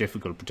bit more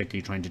difficult,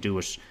 particularly trying to do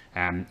it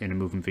in a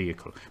moving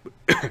vehicle.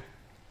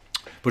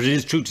 But it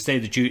is true to say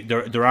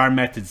that there are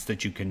methods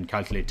that you can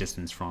calculate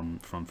distance from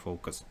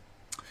focus.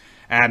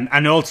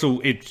 And also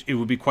it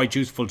would be quite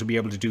useful to be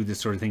able to do this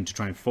sort of thing to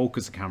try and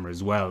focus a camera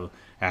as well,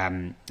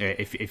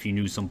 if you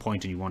knew some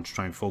point and you want to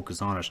try and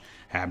focus on it.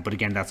 But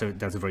again, that's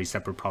a very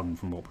separate problem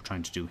from what we're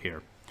trying to do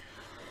here.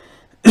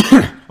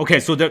 Okay,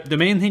 so the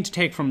main thing to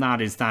take from that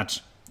is that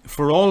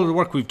for all of the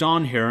work we've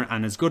done here,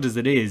 and as good as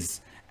it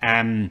is,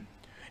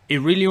 it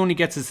really only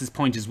gets us this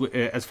point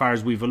as far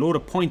as we've a load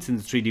of points in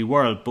the 3D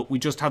world, but we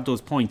just have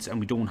those points and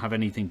we don't have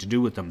anything to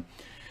do with them.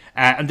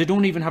 And they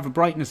don't even have a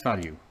brightness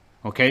value.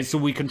 Okay, so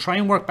we can try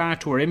and work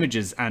back to our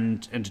images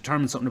and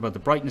determine something about the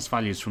brightness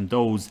values from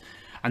those.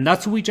 And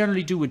that's what we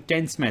generally do with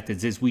dense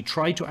methods, is we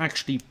try to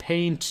actually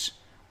paint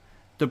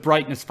the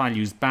brightness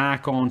values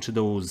back onto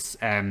those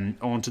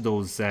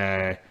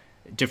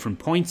different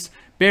points,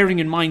 bearing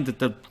in mind that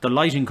the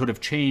lighting could have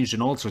changed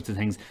and all sorts of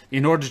things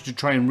in order to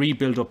try and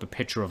rebuild up a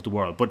picture of the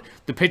world. But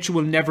the picture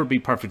will never be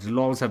perfect. It'll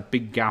always have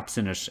big gaps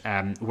in it,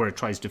 where it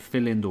tries to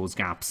fill in those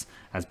gaps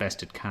as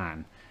best it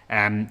can.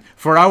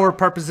 For our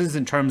purposes,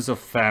 in terms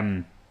of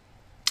what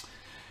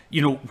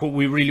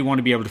we really want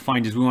to be able to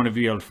find is we want to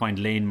be able to find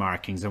lane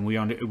markings, and we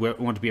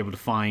want to be able to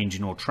find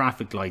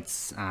traffic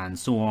lights and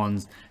so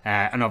on,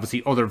 and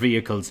obviously other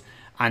vehicles.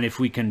 And if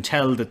we can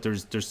tell that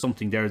there's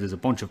something there, there's a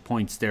bunch of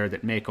points there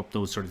that make up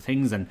those sort of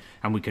things, and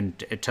we can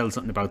tell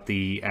something about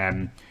the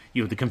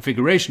the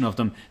configuration of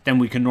them, then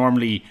we can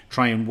normally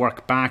try and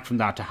work back from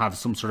that to have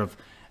some sort of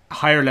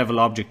higher level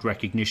object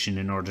recognition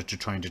in order to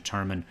try and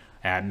determine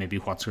maybe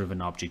what sort of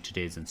an object it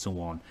is and so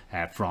on,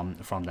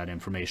 from that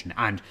information.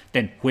 And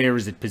then where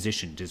is it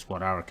positioned is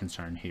what our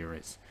concern here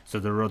is. So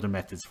there are other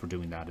methods for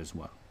doing that as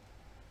well.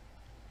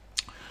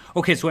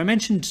 Okay, so I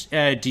mentioned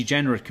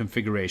degenerate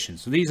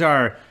configurations. So these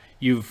are,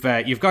 you've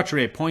got your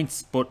 8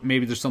 points, but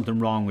maybe there's something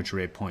wrong with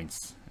your 8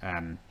 points.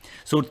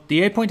 So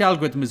the 8-point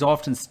algorithm is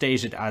often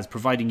stated as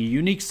providing a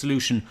unique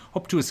solution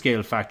up to a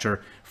scale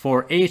factor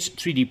for 8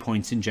 3D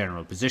points in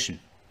general position.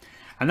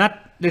 And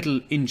that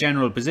little in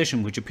general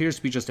position, which appears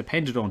to be just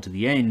appended onto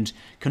the end,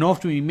 can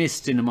often be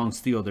missed in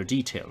amongst the other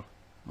detail.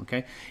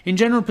 Okay, in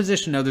general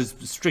position, now there's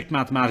strict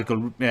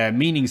mathematical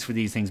meanings for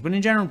these things, but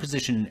in general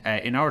position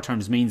in our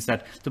terms means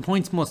that the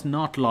points must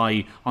not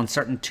lie on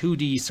certain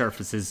 2D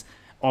surfaces,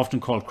 often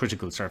called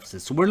critical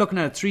surfaces. So we're looking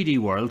at a 3D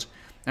world.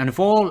 And if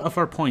all of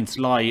our points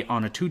lie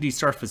on a 2D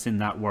surface in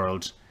that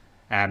world,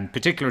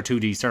 particular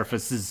 2D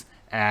surfaces,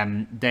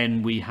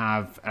 then we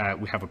have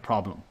a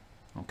problem.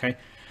 Okay,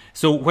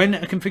 so when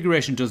a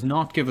configuration does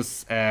not give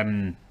us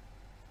a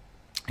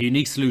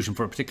unique solution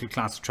for a particular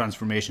class of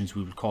transformations,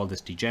 we would call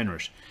this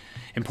degenerate.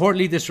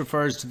 Importantly, this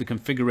refers to the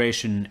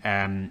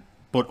configuration,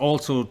 but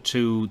also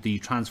to the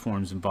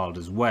transforms involved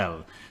as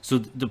well. So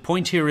the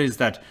point here is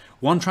that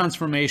one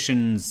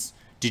transformation's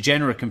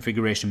degenerate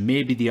configuration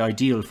may be the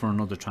ideal for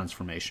another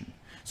transformation.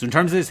 So in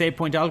terms of this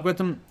 8-point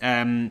algorithm,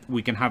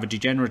 we can have a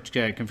degenerate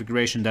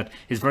configuration that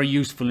is very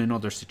useful in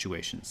other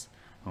situations.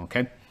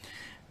 Okay,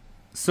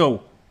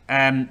 so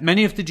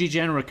many of the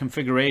degenerate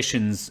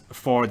configurations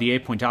for the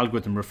 8-point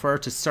algorithm refer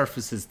to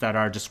surfaces that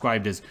are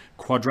described as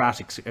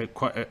quadratic,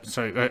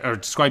 are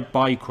described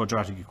by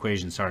quadratic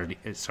equations.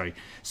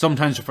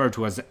 Sometimes referred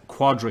to as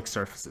quadric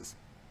surfaces.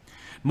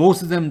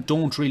 Most of them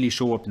don't really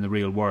show up in the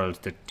real world.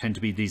 They tend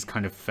to be these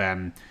kind of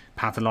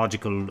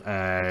pathological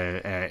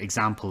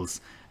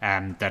examples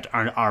that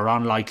are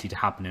unlikely to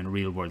happen in a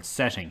real world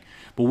setting.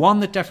 But one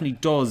that definitely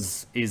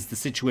does is the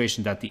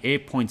situation that the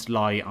 8 points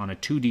lie on a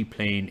 2D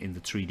plane in the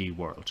 3D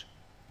world.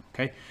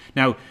 Okay,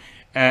 now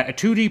a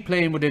 2D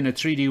plane within a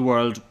 3D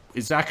world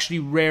is actually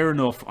rare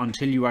enough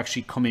until you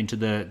actually come into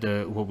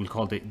the what we'll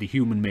call the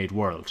human-made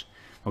world.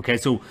 Okay,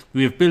 so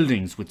we have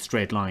buildings with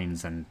straight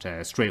lines and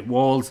straight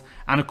walls,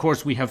 and of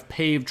course we have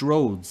paved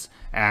roads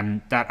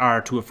that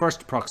are, to a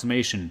first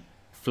approximation,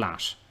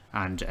 flat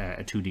and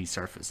a 2D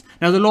surface.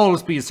 Now there'll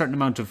always be a certain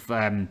amount of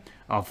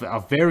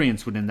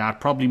variance within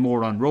that, probably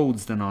more on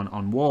roads than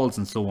on walls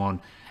and so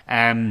on.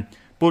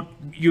 But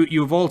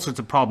you have all sorts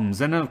of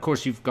problems, and then of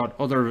course you've got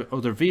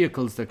other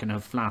vehicles that can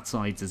have flat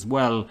sides as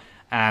well.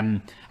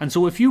 And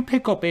so if you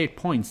pick up 8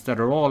 points that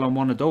are all on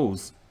one of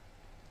those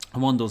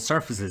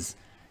surfaces,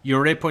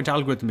 your 8-point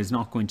algorithm is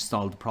not going to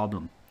solve the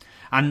problem.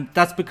 And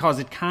that's because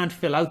it can't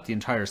fill out the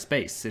entire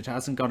space. It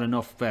hasn't got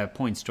enough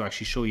points to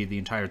actually show you the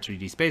entire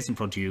 3D space in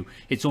front of you.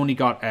 It's only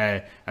got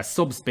a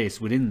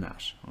subspace within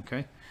that.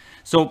 Okay,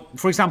 so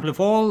for example, if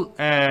all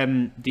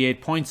the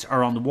 8 points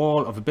are on the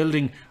wall of a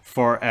building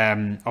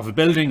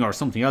or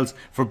something else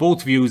for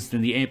both views,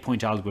 then the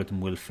 8-point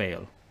algorithm will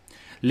fail.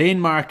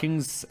 Lane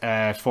markings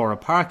for a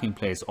parking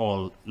place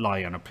all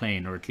lie on a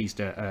plane, or at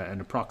least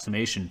an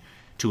approximation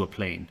to a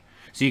plane.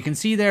 So you can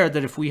see there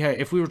that if we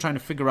were trying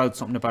to figure out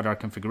something about our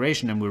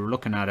configuration and we were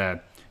looking at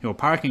a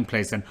parking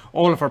place, and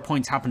all of our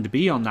points happen to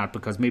be on that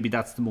because maybe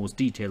that's the most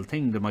detailed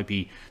thing, there might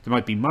be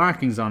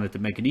markings on it that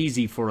make it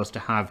easy for us to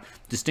have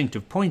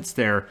distinctive points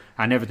there,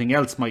 and everything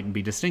else mightn't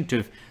be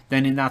distinctive,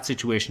 then in that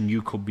situation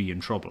you could be in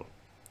trouble.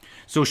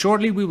 So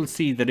shortly we will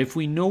see that if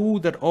we know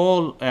that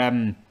all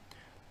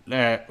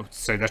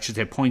sorry, that should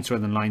say points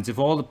rather than lines, if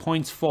all the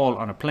points fall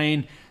on a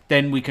plane,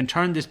 then we can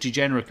turn this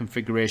degenerate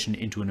configuration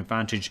into an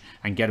advantage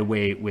and get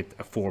away with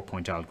a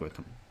 4-point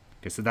algorithm.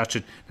 Okay, so that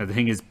should, now the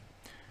thing is,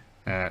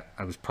 I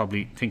was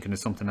probably thinking of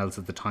something else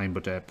at the time,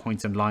 but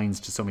points and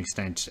lines to some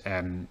extent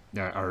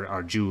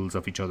are joules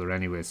of each other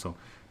anyway, so,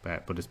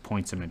 but it's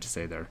points I meant to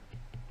say there.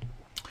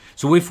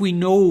 So if we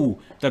know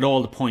that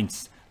all the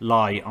points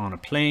lie on a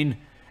plane,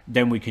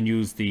 then we can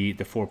use the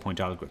 4-point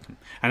algorithm.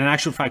 And in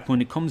actual fact,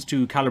 when it comes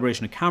to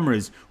calibration of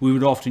cameras, we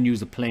would often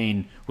use a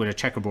plane with a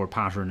checkerboard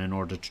pattern in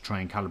order to try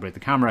and calibrate the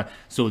camera,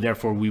 so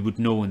therefore we would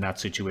know in that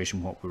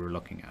situation what we were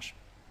looking at.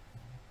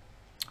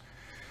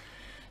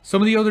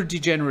 Some of the other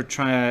degenerate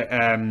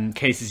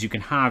cases you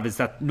can have is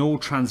that no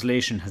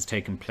translation has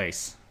taken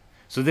place.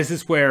 So this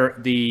is where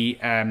the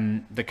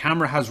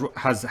camera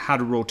has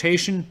had a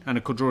rotation, and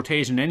it could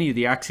rotate in any of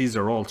the axes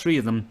or all 3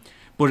 of them,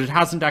 but it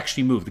hasn't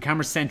actually moved. The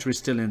camera center is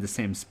still in the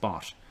same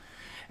spot.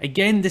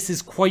 Again, this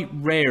is quite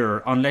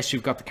rare unless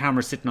you've got the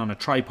camera sitting on a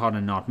tripod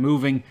and not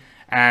moving.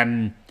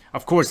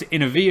 Of course,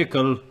 in a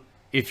vehicle,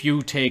 if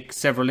you take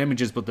several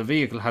images but the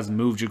vehicle hasn't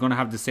moved, you're going to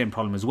have the same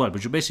problem as well.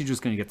 But you're basically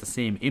just going to get the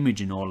same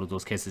image in all of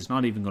those cases. It's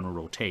not even going to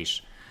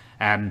rotate.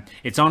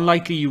 It's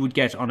unlikely you would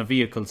get on a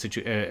vehicle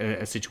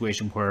a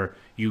situation where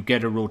you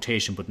get a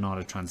rotation but not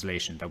a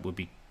translation. That would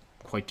be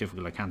quite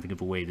difficult. I can't think of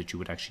a way that you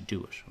would actually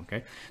do it.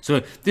 Okay,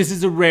 so this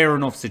is a rare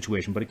enough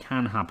situation, but it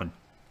can happen.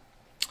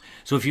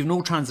 So if you have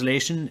no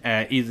translation,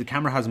 either the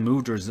camera has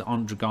moved or has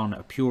undergone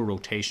a pure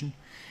rotation.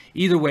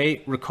 Either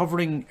way,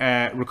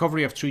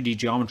 recovery of 3D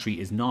geometry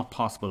is not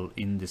possible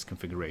in this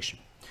configuration.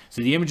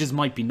 So the images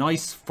might be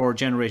nice for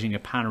generating a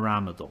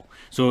panorama though.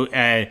 So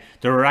there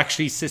are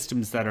actually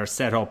systems that are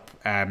set up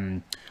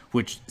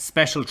with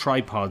special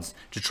tripods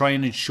to try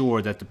and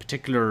ensure that the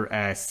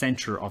particular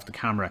center of the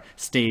camera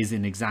stays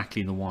in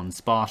exactly the one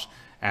spot.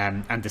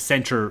 And the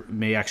center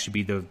may actually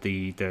be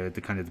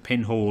the kind of the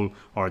pinhole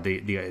or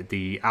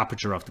the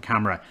aperture of the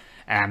camera.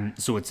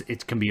 So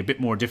it can be a bit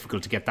more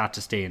difficult to get that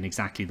to stay in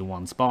exactly the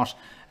one spot.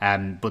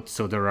 But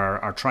so there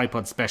are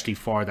tripods specially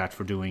for that,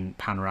 for doing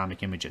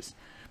panoramic images.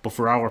 But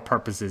for our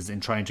purposes in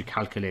trying to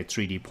calculate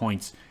 3D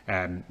points,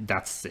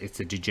 it's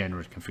a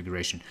degenerate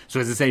configuration. So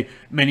as I say,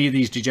 many of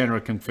these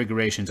degenerate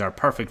configurations are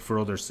perfect for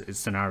other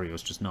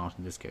scenarios, just not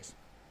in this case.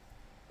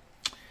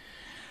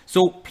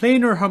 So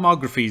planar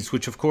homographies,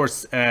 which of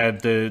course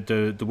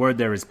the word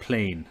there is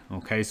plane.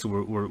 Okay, so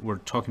we're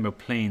talking about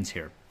planes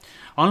here.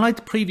 Unlike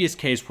the previous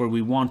case where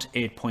we want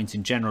 8 points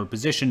in general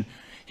position,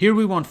 here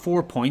we want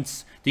 4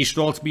 points. These should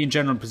also be in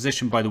general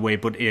position, by the way,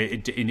 but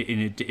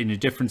in a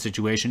different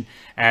situation.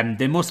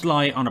 They must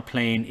lie on a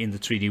plane in the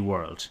 3D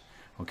world.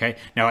 Okay.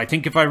 Now, I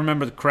think if I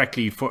remember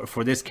correctly,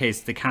 for this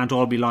case, they can't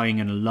all be lying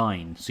in a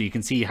line. So you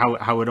can see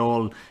how it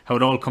all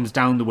comes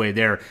down the way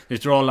there.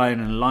 If they're all lying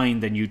in a line,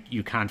 then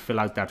you can't fill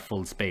out that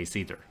full space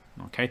either.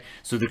 Okay.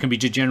 So there can be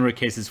degenerate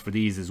cases for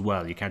these as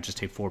well. You can't just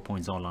take 4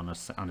 points all on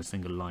a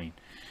single line.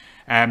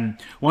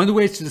 One of the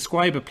ways to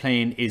describe a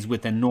plane is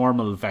with a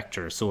normal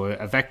vector, so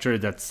a vector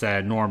that's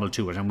normal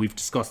to it, and we've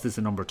discussed this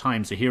a number of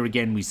times. So here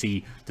again we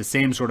see the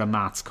same sort of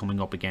maths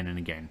coming up again and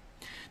again.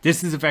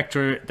 This is a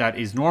vector that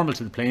is normal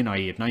to the plane,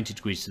 i.e. at 90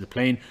 degrees to the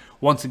plane.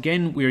 Once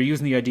again, we are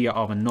using the idea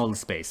of a null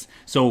space.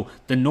 So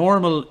the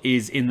normal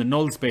is in the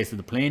null space of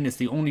the plane. It's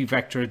the only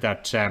vector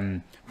that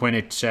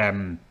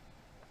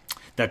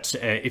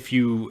if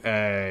you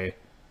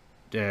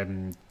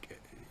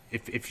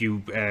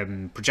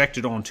project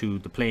it onto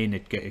the plane,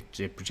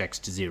 it projects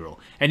to 0.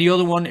 Any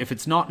other one, if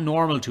it's not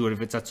normal to it,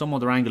 if it's at some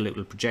other angle, it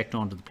will project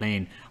onto the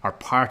plane, or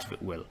part of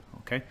it will.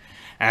 Okay,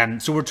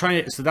 so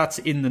that's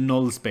in the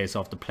null space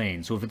of the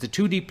plane. So if it's a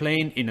 2D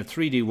plane in a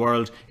 3D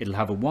world, it'll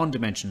have a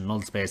one-dimensional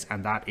null space,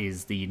 and that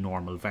is the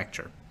normal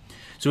vector.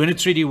 So in a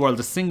 3D world,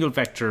 a single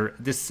vector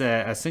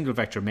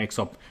makes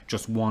up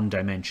just one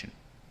dimension.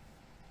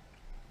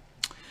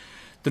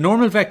 The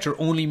normal vector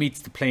only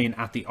meets the plane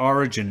at the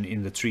origin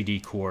in the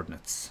 3D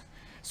coordinates.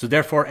 So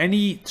therefore,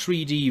 any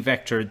 3D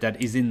vector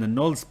that is in the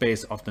null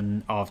space of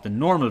the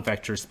normal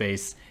vector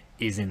space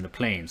is in the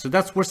plane. So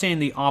we're saying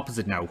the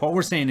opposite now. What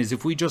we're saying is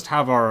if we just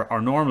have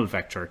our normal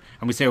vector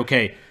and we say,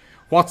 okay,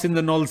 what's in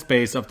the null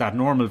space of that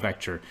normal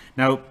vector?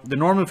 Now, the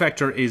normal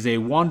vector is a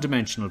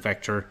one-dimensional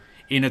vector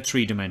in a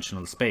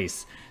three-dimensional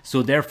space.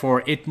 So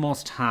therefore, it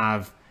must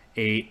have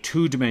a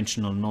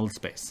two-dimensional null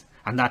space.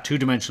 And that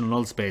two-dimensional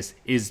null space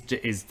is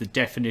the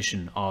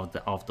definition of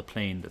the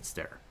plane that's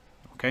there.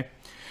 Okay,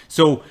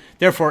 so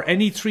therefore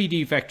any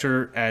 3D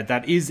vector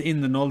that is in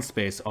the null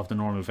space of the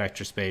normal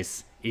vector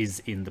space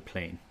is in the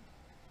plane.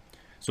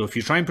 So if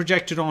you try and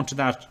project it onto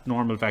that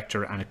normal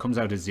vector and it comes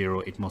out as 0,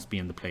 it must be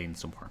in the plane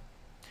somewhere.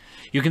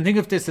 You can think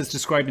of this as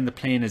describing the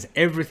plane as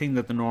everything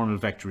that the normal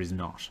vector is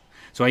not.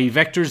 So i.e.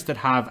 vectors that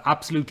have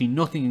absolutely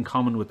nothing in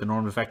common with the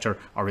normal vector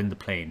are in the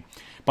plane.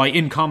 By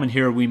in common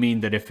here, we mean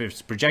that if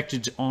it's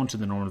projected onto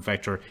the normal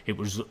vector, it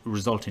will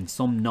result in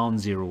some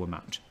non-zero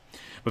amount.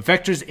 But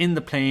vectors in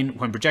the plane,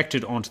 when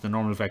projected onto the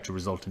normal vector,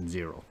 result in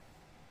 0.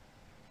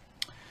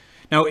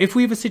 Now, if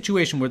we have a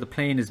situation where the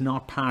plane is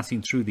not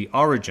passing through the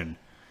origin,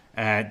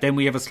 then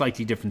we have a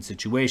slightly different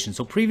situation.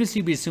 So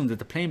previously we assumed that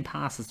the plane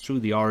passes through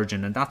the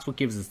origin, and that's what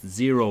gives us the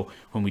 0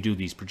 when we do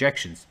these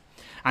projections.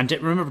 And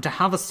remember, to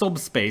have a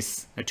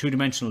subspace, a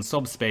two-dimensional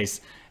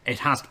subspace, it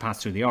has to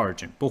pass through the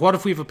origin. But what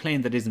if we have a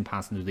plane that isn't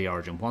passing through the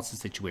origin? What's the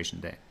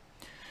situation then?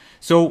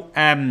 So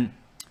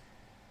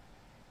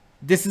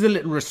this is a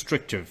little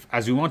restrictive,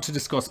 as we want to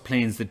discuss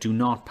planes that do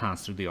not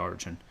pass through the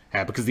origin,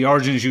 because the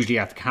origin is usually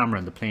at the camera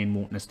and the plane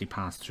won't necessarily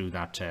pass through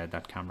that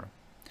camera.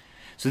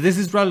 So this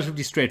is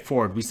relatively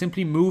straightforward. We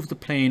simply move the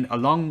plane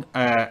along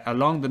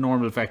the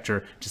normal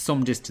vector to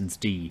some distance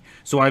d.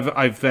 So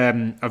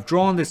I've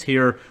drawn this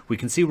here. We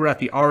can see we're at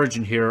the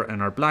origin here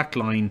in our black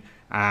line,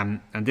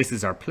 and this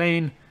is our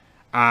plane.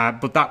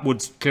 But that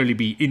would clearly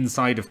be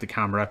inside of the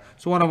camera.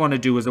 So what I want to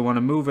do is I want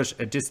to move it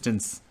a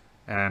distance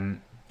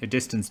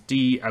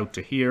d out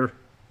to here.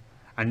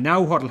 And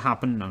now what will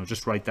happen? I'll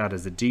just write that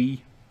as a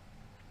d.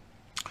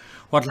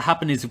 What will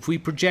happen is if we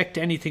project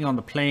anything on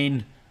the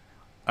plane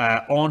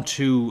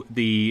onto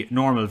the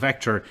normal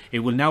vector, it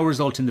will now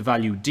result in the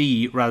value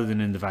d rather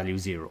than in the value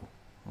 0.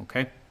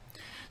 Okay,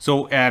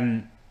 so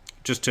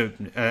just to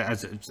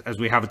as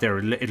we have it there,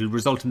 it'll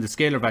result in the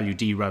scalar value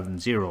d rather than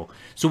 0.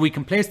 So we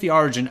can place the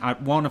origin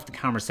at one of the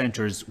camera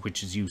centers,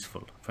 which is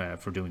useful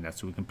for doing that.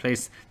 So we can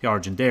place the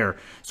origin there.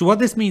 So what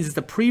this means is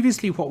that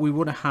previously what we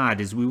would have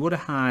had is we would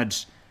have had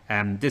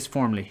this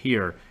formula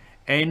here,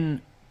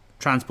 n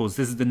transpose.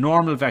 This is the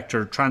normal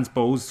vector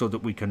transpose, so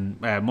that we can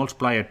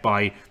multiply it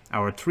by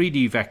our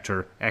 3D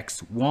vector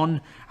x1,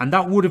 and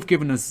that would have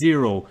given us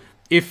 0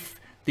 if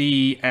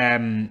the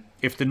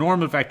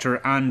normal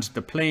vector and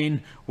the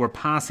plane were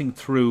passing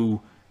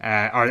through,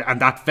 and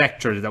that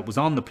vector that was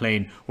on the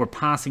plane were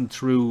passing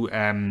through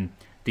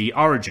the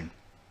origin.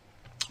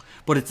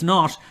 But it's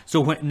not.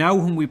 So now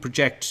when we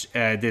project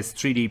this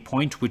 3D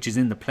point, which is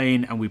in the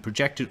plane, and we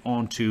project it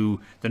onto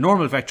the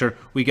normal vector,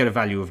 we get a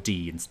value of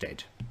d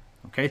instead.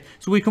 Okay,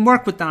 so we can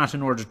work with that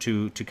in order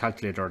to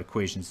calculate our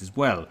equations as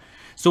well.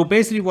 So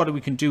basically what we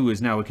can do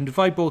is now we can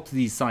divide both of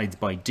these sides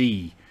by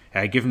d,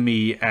 giving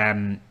me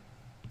 1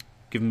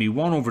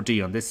 over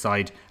d on this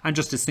side and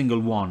just a single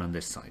 1 on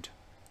this side.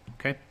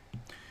 Okay,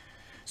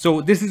 so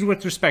this is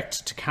with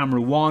respect to camera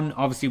 1.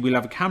 Obviously we'll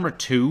have a camera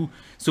 2.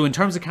 So in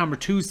terms of camera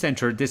 2's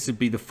center, this would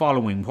be the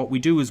following. What we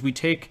do is we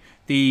take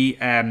the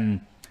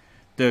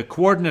the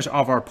coordinate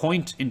of our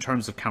point in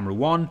terms of camera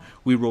 1,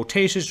 we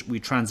rotate it, we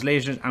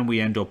translate it, and we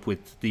end up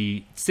with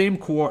the same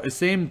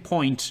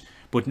point,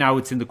 but now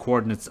it's in the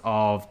coordinates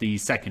of the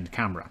second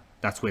camera.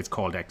 That's why it's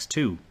called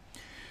x2.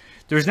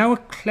 There's now a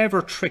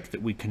clever trick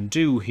that we can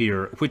do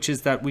here, which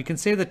is that we can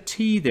say that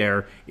t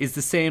there is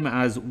the same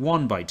as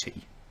 1 by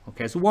t.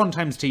 Okay, so 1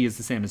 times t is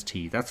the same as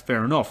t. That's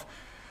fair enough.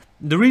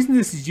 The reason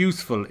this is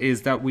useful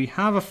is that we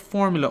have a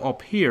formula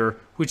up here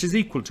which is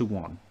equal to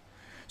 1.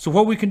 So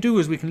what we can do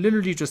is we can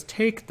literally just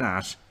take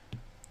that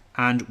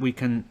and we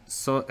can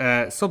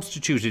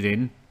substitute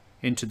it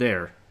into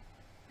there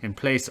in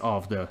place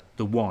of the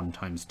 1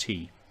 times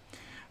t.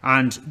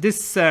 And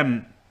this,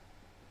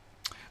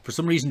 for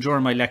some reason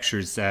during my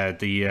lectures,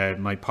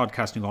 my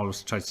podcasting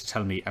always tries to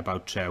tell me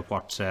about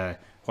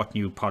what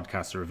new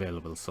podcasts are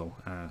available, so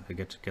I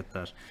get to get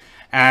that.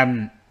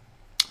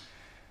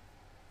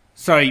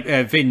 Sorry,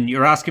 Vin,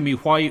 you're asking me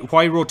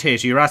why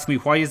rotate? You're asking me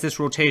why is this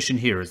rotation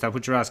here? Is that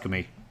what you're asking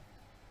me?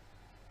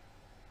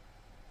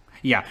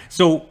 Yeah,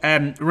 so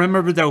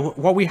remember though,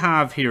 what we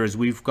have here is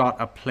we've got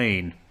a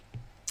plane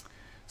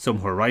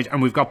somewhere, right?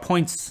 And we've got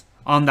points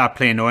on that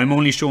plane. Now, I'm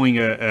only showing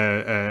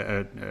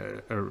a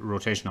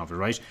rotation of it,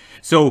 right?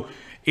 So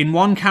in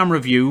one camera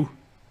view,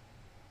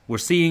 we're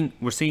seeing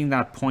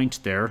that point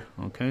there.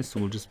 Okay, so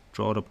we'll just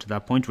draw it up to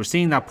that point. We're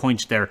seeing that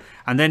point there.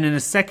 And then in a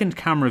second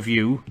camera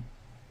view,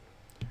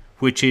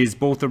 which is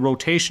both a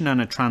rotation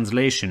and a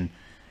translation,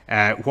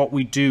 what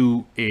we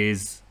do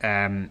is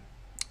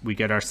we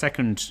get our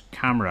second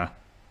camera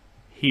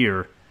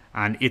here,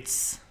 and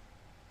that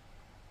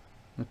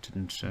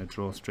didn't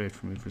draw straight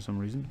for me for some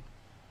reason.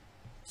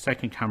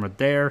 Second camera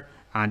there,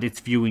 and it's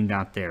viewing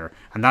that there,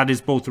 and that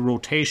is both a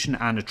rotation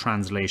and a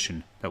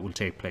translation that will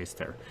take place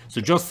there.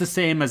 So just the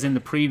same as in the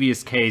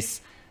previous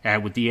case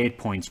with the 8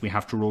 points, we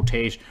have to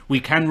rotate. We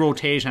can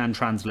rotate and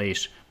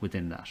translate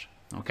within that.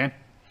 Okay,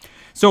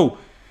 so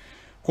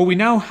what we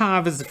now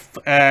have is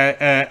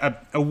a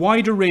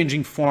wider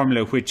ranging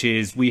formula, which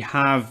is we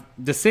have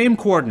the same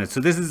coordinates.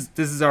 So this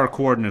is our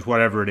coordinate,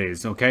 whatever it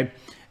is, okay,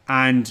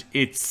 and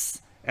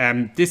it's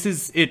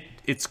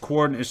its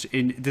coordinate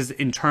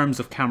in terms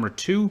of camera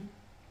 2.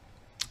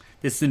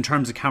 This is in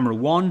terms of camera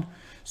 1.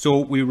 So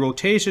we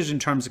rotate it in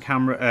terms of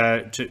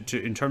camera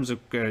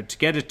to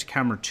get it to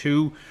camera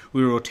 2.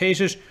 We rotate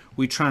it,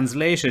 we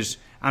translate it,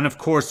 and of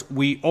course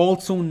we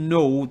also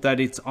know that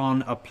it's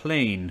on a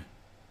plane.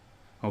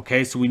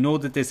 Okay, so we know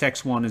that this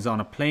x1 is on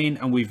a plane,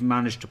 and we've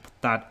managed to put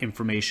that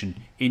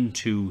information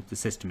into the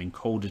system,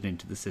 encoded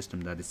into the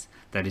system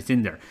that is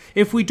in there.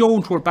 If we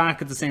don't, we're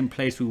back at the same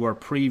place we were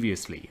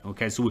previously.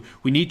 Okay, so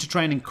we need to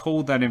try and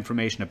encode that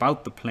information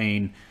about the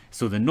plane,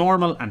 so the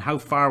normal and how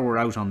far we're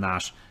out on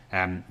that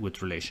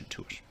with relation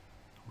to it.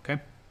 Okay.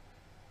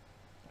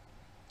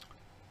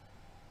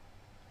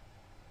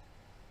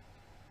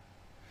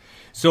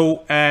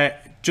 So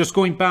just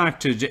going back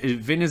to,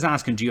 Vin is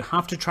asking, do you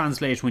have to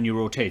translate when you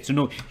rotate? So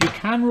no, you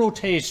can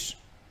rotate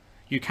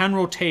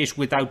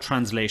without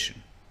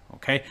translation,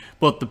 okay?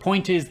 But the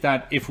point is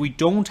that if we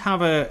don't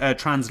have a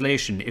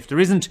translation, if there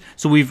isn't,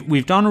 so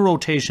we've done a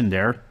rotation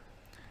there,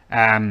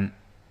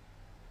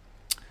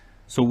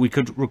 so we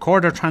could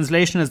record our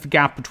translation as the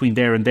gap between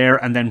there,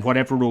 and then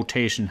whatever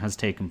rotation has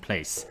taken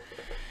place.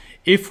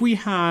 If we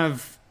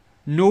have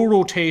no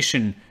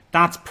rotation,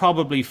 that's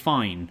probably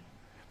fine.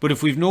 But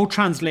if we've no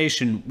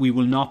translation, we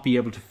will not be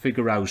able to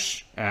figure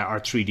out our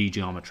 3D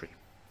geometry,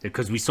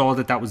 because we saw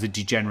that was a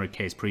degenerate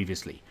case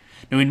previously.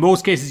 Now, in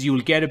most cases, you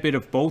will get a bit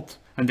of both,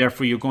 and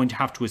therefore you're going to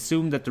have to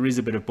assume that there is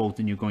a bit of both,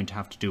 and you're going to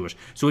have to do it.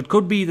 So it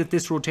could be that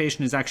this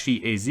rotation is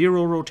actually a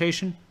 0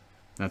 rotation.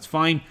 That's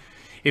fine.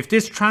 If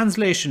this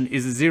translation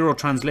is a 0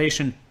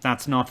 translation,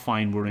 that's not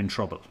fine. We're in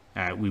trouble.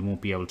 We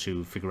won't be able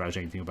to figure out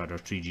anything about our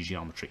 3D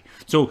geometry.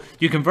 So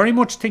you can very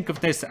much think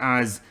of this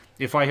as,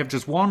 if I have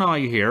just one eye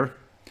here,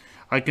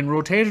 I can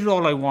rotate it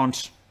all I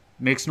want,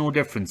 makes no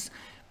difference.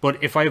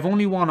 But if I have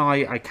only one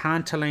eye, I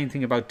can't tell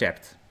anything about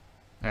depth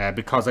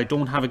because I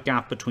don't have a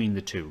gap between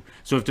the two.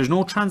 So if there's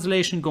no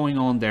translation going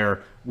on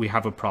there, we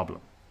have a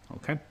problem,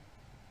 okay?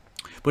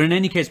 But in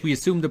any case, we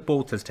assume that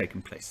both has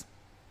taken place.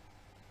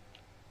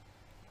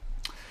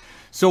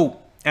 So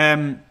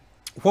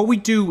what we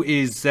do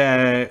is,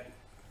 and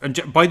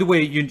by the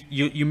way,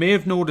 you may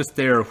have noticed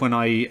there when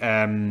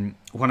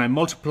I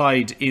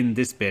multiplied in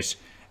this bit,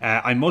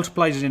 I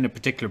multiplied it in a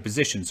particular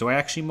position. So I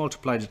actually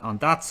multiplied it on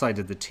that side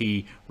of the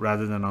t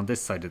rather than on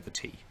this side of the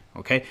t.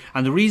 Okay,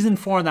 and the reason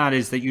for that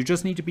is that you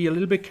just need to be a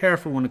little bit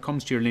careful when it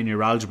comes to your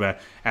linear algebra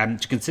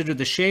to consider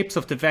the shapes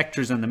of the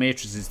vectors and the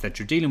matrices that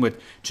you're dealing with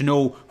to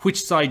know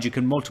which side you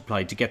can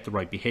multiply to get the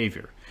right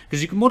behavior.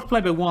 Because you can multiply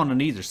by 1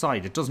 on either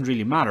side, it doesn't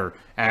really matter.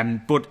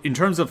 But in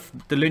terms of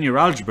the linear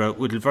algebra, it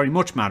will very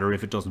much matter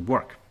if it doesn't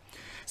work.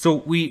 So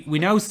we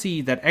now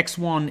see that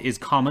x1 is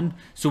common,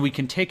 so we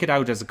can take it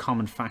out as a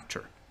common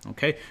factor.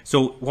 Okay,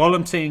 so all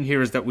I'm saying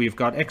here is that we've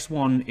got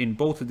x1 in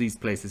both of these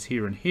places,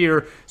 here and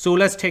here. So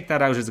let's take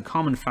that out as a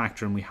common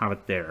factor, and we have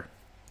it there.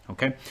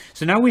 Okay,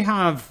 so now we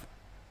have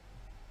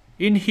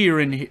in here,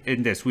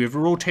 in this, we have a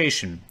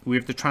rotation, we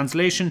have the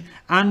translation,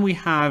 and we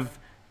have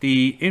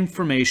the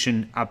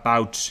information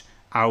about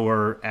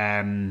our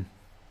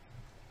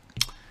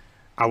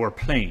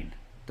plane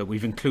that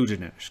we've included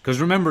in it. Because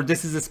remember,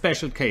 this is a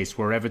special case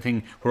where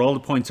all the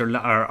points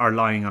are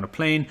lying on a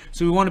plane,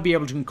 so we want to be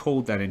able to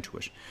encode that into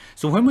it.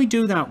 So when we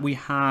do that, we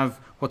have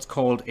what's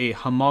called a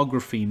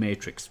homography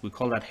matrix. We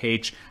call that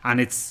H,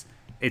 and it's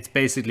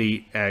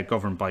basically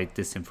governed by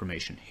this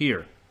information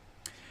here.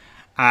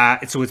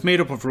 So it's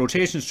made up of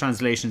rotations,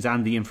 translations,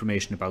 and the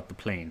information about the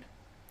plane.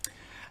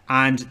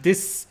 And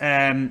this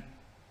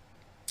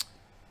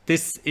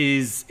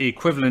is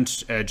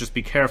equivalent. Just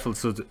be careful,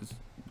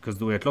 because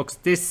the way it looks,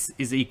 this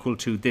is equal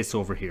to this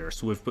over here.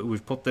 So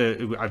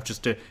I've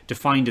just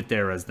defined it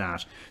there as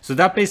that. So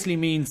that basically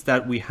means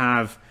that we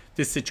have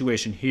this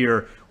situation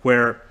here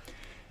where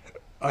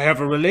I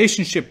have a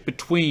relationship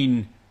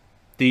between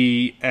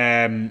the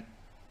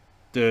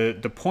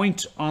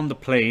point on the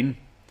plane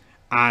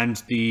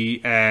and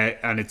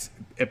its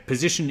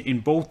position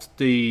in both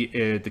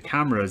the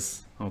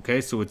cameras.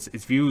 Okay, so it's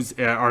views,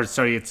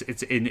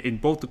 it's in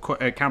both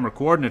the camera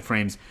coordinate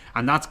frames,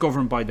 and that's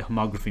governed by the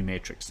homography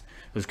matrix.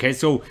 Okay,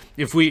 so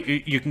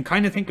you can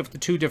kind of think of the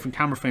two different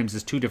camera frames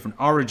as two different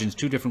origins,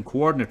 two different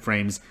coordinate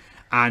frames,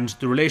 and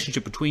the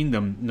relationship between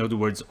them, in other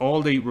words,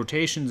 all the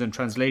rotations and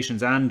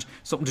translations and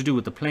something to do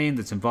with the plane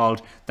that's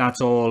involved, that's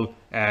all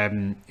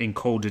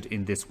encoded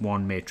in this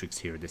one matrix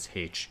here, this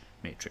H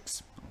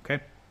matrix.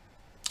 Okay.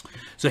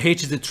 So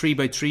H is a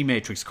 3x3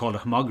 matrix called a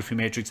homography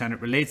matrix, and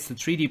it relates the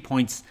 3D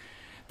points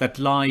that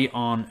lie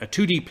on a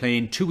 2D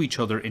plane to each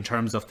other in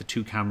terms of the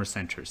two camera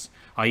centers,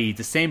 i.e.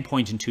 the same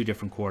point in two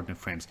different coordinate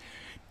frames.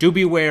 Do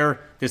be aware,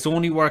 this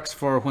only works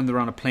for when they're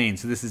on a plane,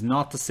 so this is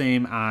not the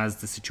same as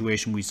the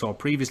situation we saw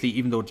previously.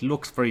 Even though it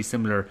looks very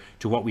similar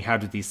to what we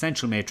had with the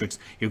essential matrix,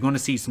 you're going to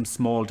see some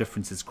small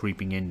differences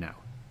creeping in now,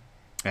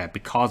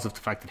 because of the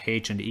fact that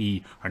H and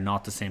E are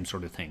not the same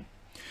sort of thing.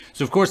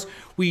 So of course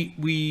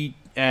we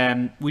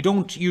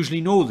don't usually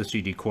know the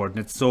 3D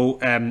coordinates, so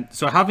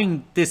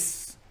having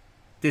this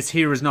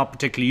here is not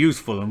particularly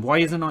useful. And why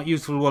is it not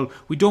useful? Well,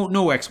 we don't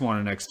know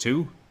x1 and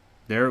x2.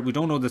 We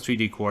don't know the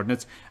 3D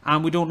coordinates,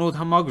 and we don't know the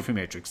homography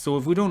matrix. So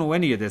if we don't know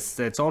any of this,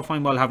 it's all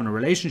fine while having a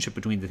relationship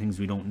between the things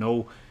we don't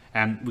know,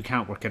 and we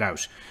can't work it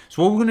out.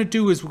 So what we're going to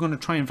do is we're going to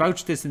try and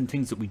vouch this in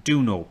things that we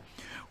do know.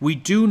 We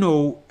do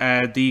know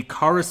the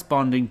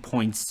corresponding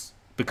points,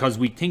 because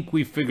we think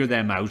we figured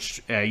them out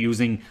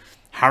using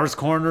Harris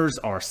corners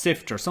or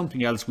SIFT or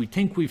something else. We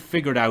think we've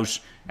figured out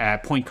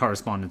point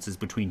correspondences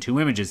between two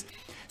images.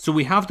 So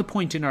we have the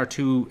point in our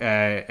two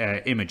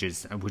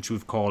images, which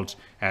we've called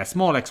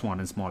small x1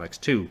 and small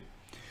x2.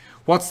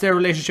 What's their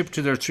relationship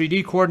to their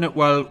 3D coordinate?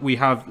 Well, we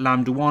have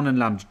lambda 1 and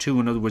lambda 2,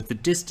 in other words, the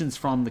distance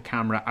from the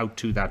camera out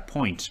to that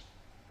point,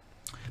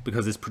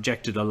 because it's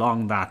projected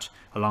along that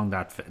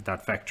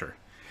vector.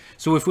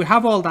 So if we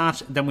have all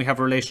that, then we have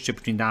a relationship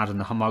between that and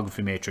the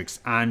homography matrix.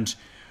 And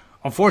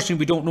unfortunately,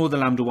 we don't know the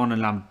lambda 1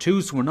 and lambda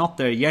 2, so we're not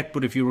there yet.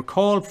 But if you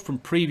recall from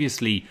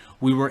previously,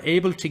 we were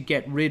able to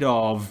get rid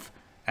of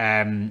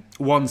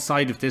one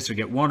side of this, or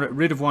get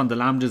rid of one of the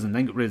lambdas and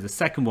then get rid of the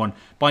second one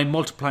by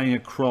multiplying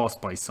across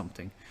by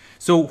something.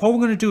 So what we're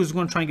going to do is we're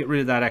going to try and get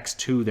rid of that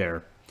x2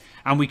 there.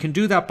 And we can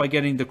do that by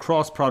getting the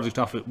cross product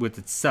of it with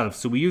itself.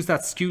 So we use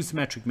that skew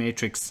symmetric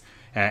matrix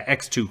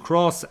x2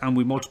 cross, and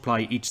we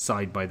multiply each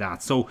side by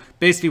that. So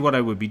basically what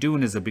I would be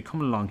doing is I'd be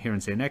coming along here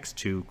and saying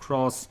x2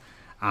 cross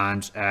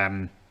and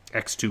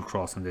x2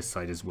 cross on this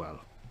side as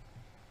well.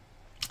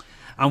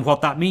 And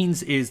what that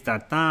means is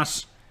that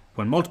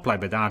when multiplied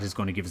by that, is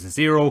going to give us a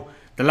 0.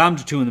 The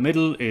lambda 2 in the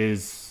middle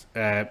is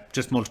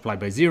just multiplied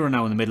by 0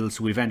 now in the middle,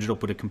 so we've ended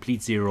up with a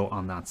complete 0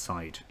 on that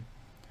side.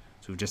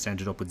 So we've just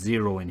ended up with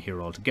 0 in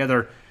here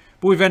altogether.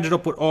 But we've ended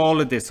up with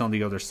all of this on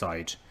the other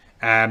side,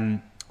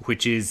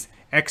 which is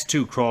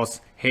x2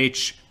 cross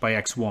h by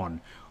x1.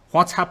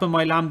 What's happened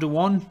by lambda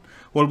 1?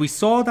 Well, we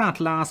saw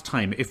that last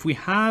time. If we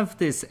have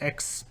this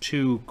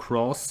x2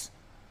 cross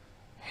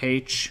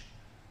h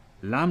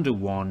lambda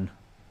 1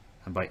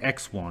 and by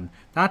x1,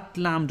 that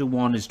lambda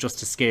 1 is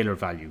just a scalar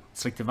value.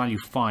 It's like the value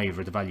 5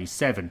 or the value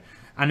 7.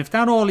 And if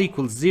that all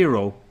equals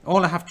 0,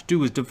 all I have to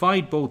do is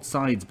divide both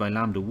sides by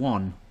lambda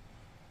 1.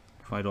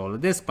 Divide all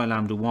of this by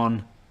lambda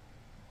 1,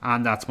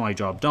 and that's my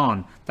job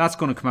done. That's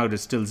going to come out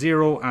as still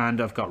 0, and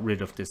I've got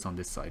rid of this on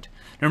this side.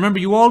 Now remember,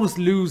 you always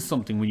lose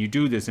something when you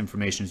do this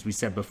information, as we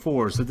said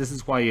before, so this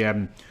is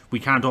why we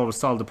can't always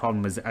solve the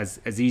problem as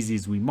easy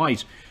as we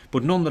might.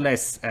 But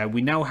nonetheless,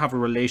 we now have a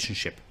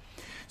relationship.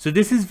 So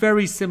this is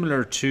very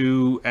similar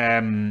to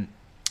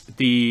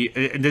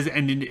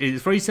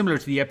it's very similar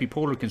to the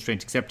epipolar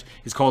constraint, except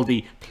it's called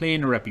the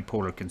planar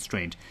epipolar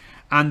constraint.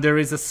 And there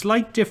is a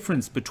slight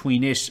difference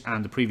between it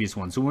and the previous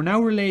one. So we're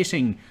now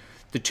relating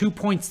the 2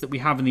 points that we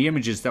have in the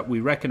images that we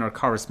reckon are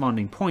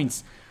corresponding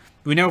points.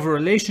 We now have a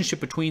relationship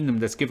between them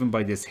that's given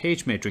by this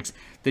H matrix.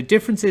 The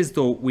difference is,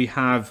 though, we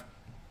have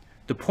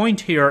the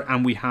point here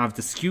and we have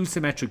the skew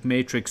symmetric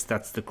matrix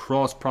that's the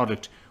cross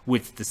product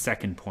with the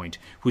second point,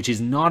 which is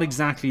not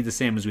exactly the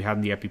same as we have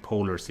in the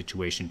epipolar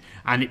situation,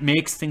 and it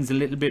makes things a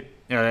little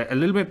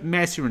bit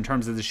messier in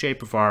terms of the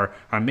shape of our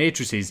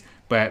matrices,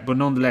 but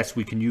nonetheless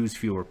we can use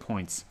fewer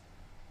points.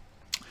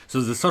 So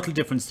there's a subtle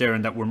difference there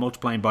in that we're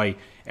multiplying by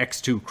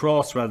x2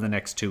 cross rather than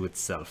x2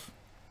 itself.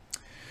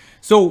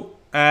 So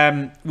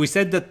we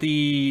said that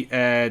the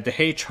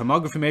H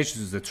homography matrix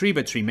is a 3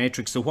 by 3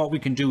 matrix. So what we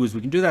can do is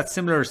we can do that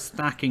similar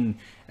stacking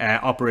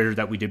operator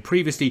that we did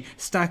previously,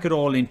 stack it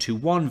all into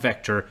one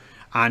vector.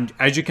 And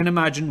as you can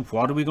imagine,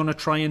 what are we going to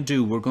try and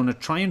do? We're going to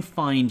try and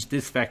find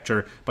this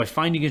vector by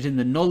finding it in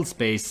the null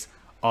space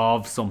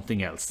of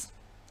something else.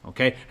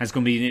 Okay, and it's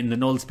going to be in the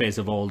null space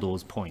of all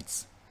those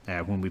points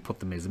when we put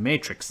them as a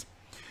matrix.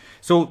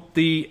 So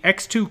the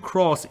x2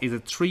 cross is a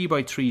 3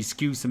 by 3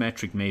 skew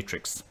symmetric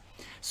matrix.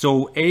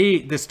 So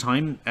A this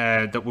time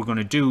that we're going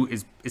to do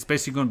is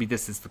basically going to be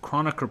this. It's the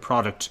Kronecker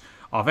product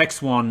of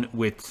x1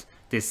 with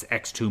this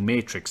x2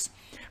 matrix.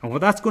 And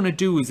what that's going to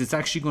do is it's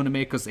actually going to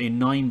make us a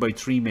 9 by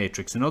 3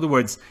 matrix. In other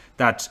words,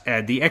 that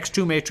the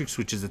x2 matrix,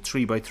 which is a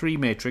 3 by 3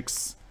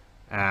 matrix,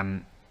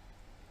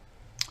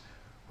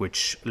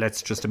 which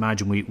let's just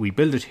imagine we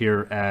build it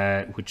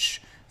here, which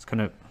is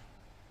kind of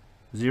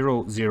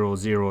 0, 0,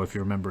 0 if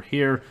you remember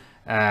here.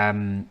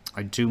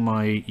 I do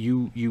my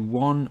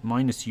u1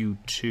 minus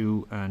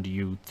u2 and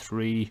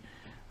u3,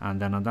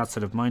 and then on that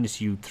side of minus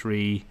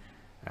u3,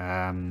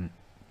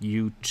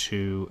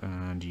 u2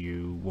 and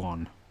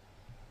u1.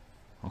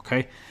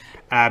 Okay,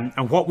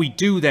 and what we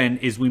do then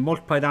is we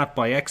multiply that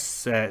by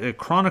x, the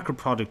Kronecker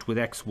product with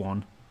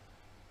x1.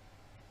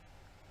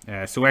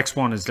 So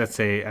x1 is, let's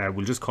say,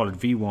 we'll just call it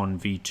v1,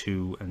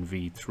 v2 and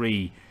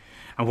v3.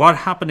 And what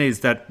happened is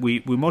that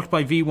we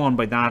multiply v1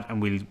 by that,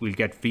 and we'll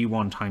get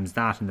v1 times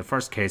that in the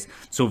first case.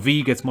 So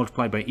v gets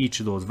multiplied by each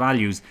of those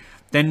values.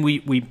 Then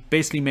we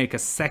basically make a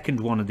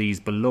second one of these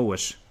below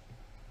it.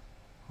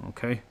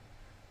 Okay.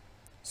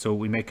 So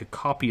we make a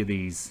copy of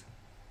these.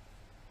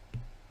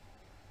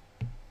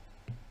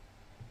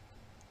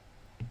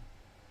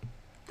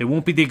 They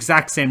won't be the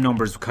exact same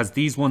numbers because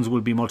these ones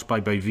will be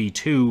multiplied by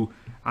v2,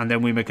 and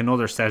then we make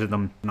another set of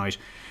them tonight.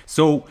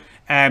 So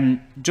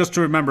just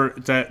to remember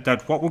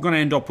that what we're going to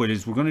end up with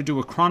is we're going to do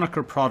a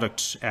Kronecker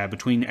product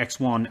between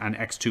x1 and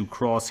x2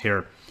 cross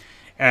here.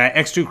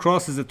 X2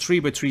 cross is a 3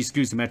 by 3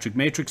 skew symmetric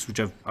matrix, which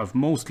I've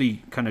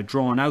mostly kind of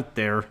drawn out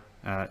there.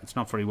 It's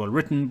not very well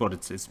written, but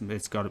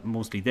it's got it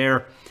mostly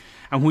there.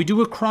 And we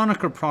do a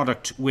Kronecker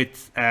product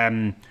with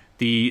the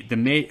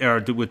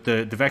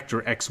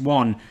vector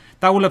x1.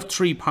 That will have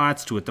 3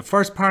 parts to it. The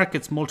first part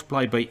gets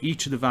multiplied by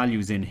each of the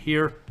values in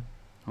here.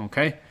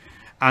 Okay.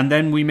 And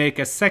then we make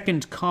a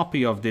second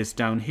copy of this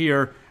down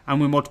here, and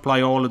we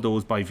multiply all of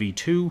those by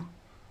v2,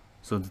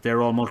 so that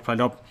they're all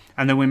multiplied up.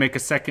 And then we make a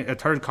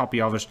third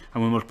copy of it,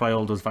 and we multiply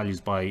all those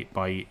values by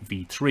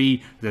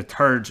v3, the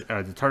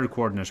third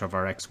coordinate of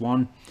our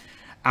x1.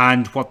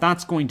 And what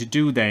that's going to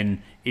do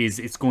then is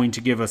it's going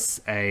to give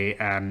us a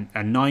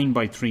 9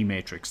 by 3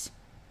 matrix.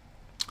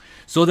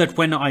 So that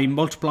when I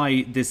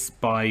multiply this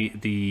by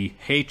the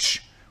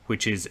H,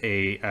 which is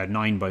a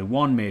 9 by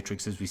 1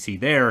 matrix, as we see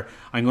there,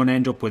 I'm going to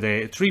end up with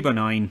a 3 by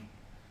 9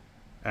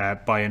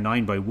 by a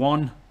 9 by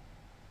 1.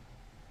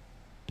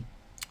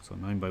 So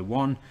 9 by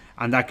 1,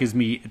 and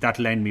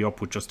that'll end me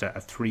up with just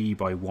a 3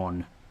 by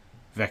 1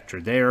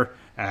 vector there,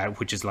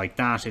 which is like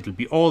that. It'll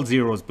be all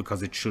zeros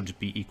because it should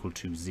be equal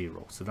to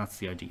 0. So that's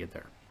the idea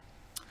there.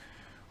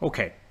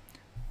 Okay.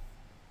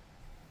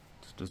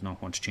 This does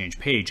not want to change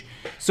page.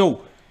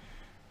 So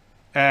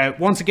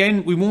once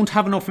again, we won't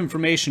have enough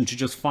information to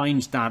just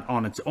find that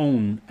on its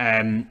own.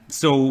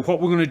 So what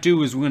we're going to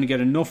do is we're going to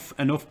get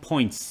enough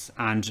points,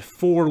 and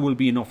 4 will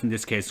be enough in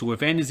this case. So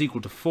if n is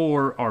equal to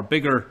 4 or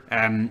bigger,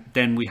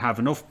 then we have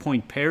enough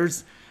point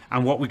pairs.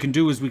 And what we can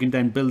do is we can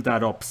then build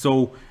that up.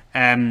 So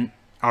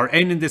our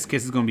n in this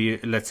case is going to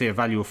be, let's say, a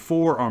value of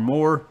 4 or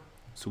more.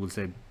 So we'll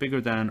say bigger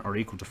than or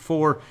equal to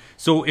 4.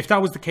 So if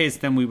that was the case,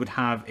 then we would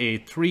have a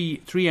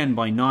 3n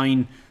by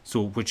 9,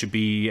 so which would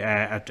be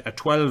a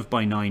 12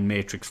 by 9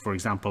 matrix, for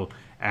example,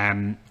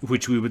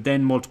 which we would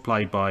then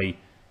multiply by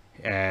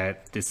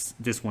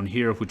this one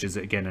here, which is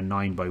again a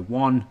 9 by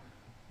 1,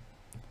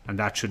 and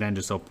that should end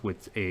us up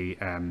with a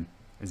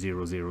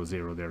 0, 0,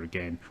 0 there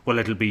again. Well,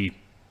 it'll be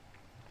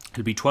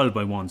 12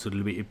 by 1, so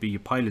it'll be a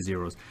pile of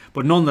zeros,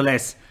 but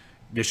nonetheless,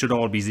 they should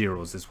all be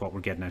zeros is what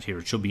we're getting at here.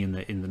 It should be in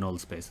the null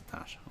space of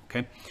that.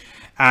 Okay,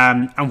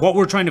 and what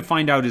we're trying to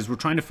find out is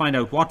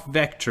what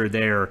vector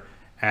there,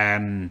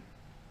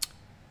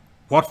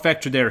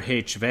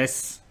 h of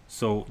s.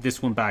 So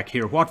this one back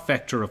here, what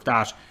vector of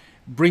that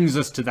brings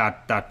us to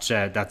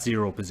that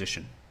 0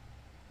 position.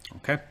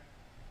 Okay.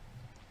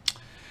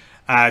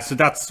 So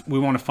we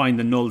want to find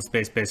the null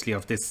space basically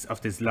of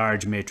this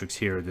large matrix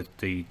here, the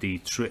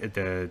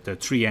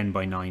 3n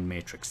by 9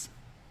 matrix.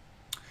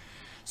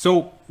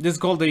 So this is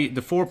called the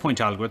 4-point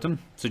algorithm.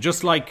 So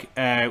just like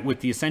with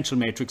the essential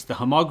matrix, the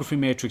homography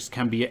matrix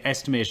can be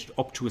estimated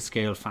up to a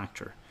scale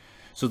factor.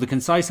 So the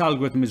concise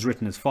algorithm is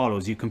written as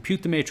follows. You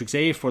compute the matrix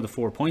A for the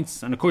 4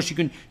 points, and of course you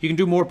can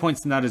do more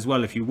points than that as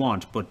well if you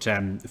want, but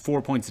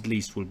 4 points at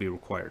least will be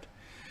required.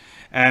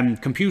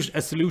 Compute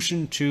a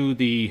solution to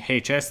the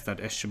HS, that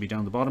S should be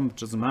down the bottom, it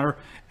doesn't matter,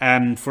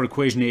 for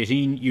equation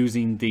 18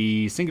 using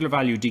the singular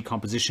value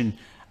decomposition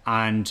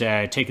and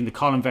taking the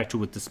column vector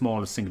with the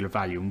smallest singular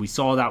value. And we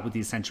saw that with the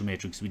essential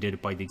matrix. We did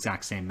it by the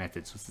exact same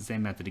method. So it's the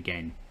same method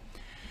again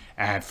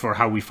for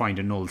how we find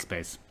a null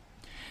space.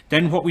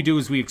 Then what we do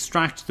is we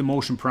extract the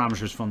motion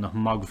parameters from the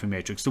homography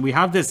matrix. So we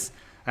have this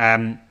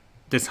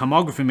this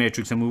homography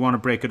matrix, and we want to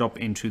break it up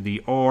into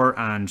the R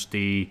and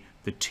the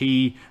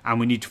T, and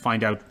we need to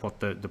find out what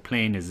the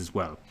plane is as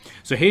well.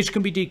 So H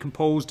can be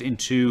decomposed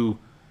into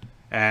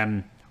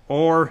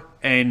R,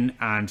 N,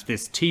 and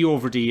this T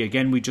over D.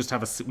 Again, we just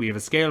have a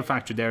scale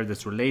factor there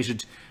that's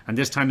related, and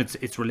this time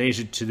it's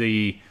related to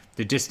the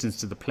distance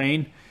to the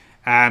plane.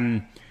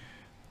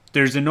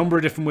 There's a number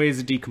of different ways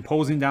of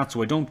decomposing that,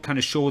 so I don't kind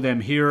of show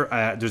them here.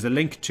 There's a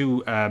link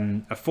to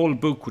a full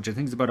book, which I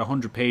think is about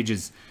 100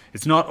 pages.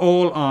 It's not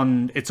all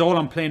on, it's all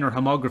on planar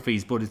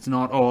homographies, but it's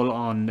not all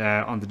on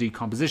the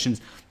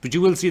decompositions. But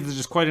you will see that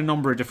there's quite a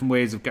number of different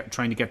ways of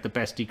trying to get the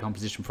best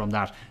decomposition from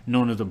that.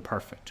 None of them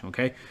perfect,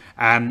 okay?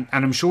 And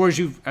I'm sure as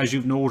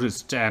you've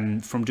noticed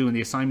from doing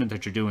the assignment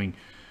that you're doing,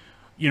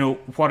 you know,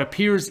 what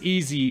appears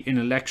easy in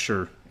a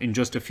lecture in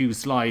just a few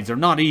slides, or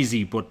not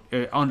easy, but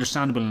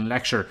understandable in a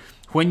lecture,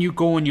 when you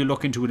go and you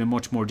look into it in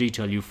much more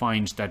detail, you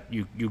find that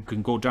you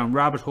can go down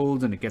rabbit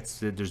holes, and it gets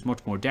there's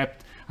much more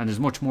depth, and there's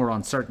much more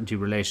uncertainty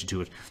related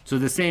to it. So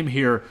the same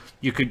here,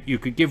 you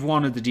could give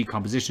one of the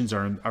decompositions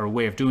or a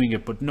way of doing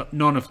it, but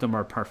none of them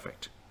are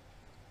perfect.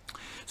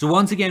 So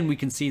once again, we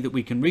can see that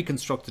we can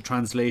reconstruct the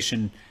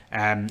translation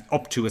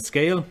up to a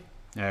scale,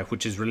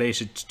 which is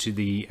related to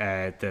the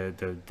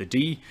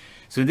D.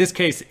 So in this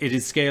case, it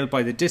is scaled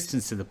by the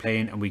distance to the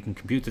plane, and we can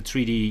compute the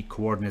 3D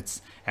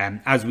coordinates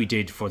as we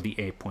did for the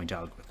 8-point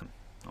algorithm.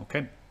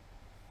 Okay.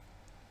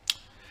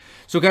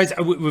 So guys,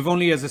 we've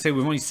only, as I say,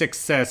 we've only 6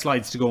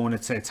 slides to go, and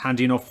it's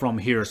handy enough from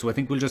here. So I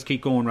think we'll just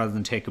keep going rather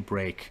than take a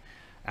break,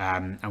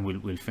 and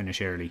we'll finish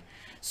early.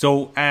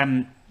 So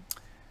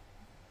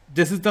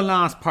this is the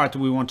last part that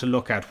we want to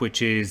look at,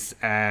 which is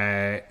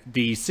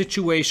the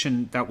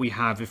situation that we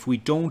have if we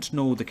don't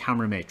know the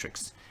camera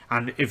matrix.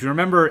 And if you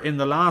remember in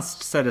the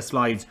last set of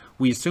slides,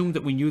 we assumed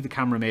that we knew the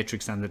camera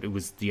matrix and that it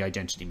was the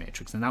identity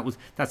matrix, and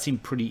that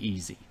seemed pretty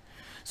easy.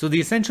 So the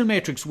essential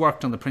matrix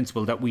worked on the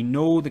principle that we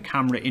know the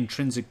camera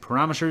intrinsic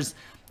parameters,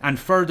 and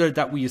further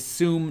that we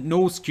assume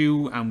no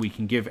skew, and we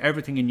can give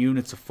everything in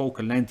units of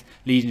focal length,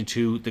 leading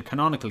to the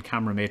canonical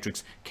camera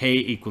matrix K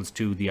equals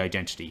to the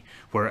identity,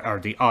 where I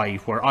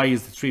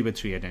is the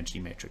 3x3 identity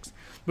matrix.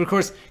 But of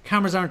course,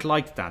 cameras aren't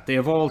like that. They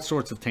have all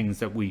sorts of things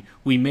that we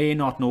may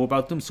not know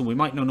about them. So we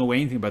might not know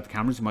anything about the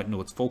cameras. We might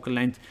know its focal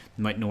length.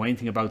 We might know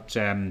anything about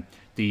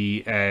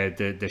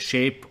the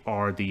shape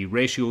or the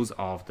ratios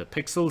of the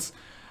pixels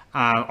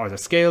or the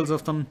scales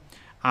of them,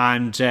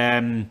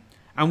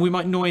 and we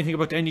might know anything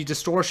about any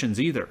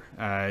distortions either,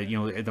 you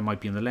know, that might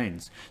be in the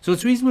lens. So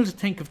it's reasonable to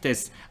think of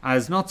this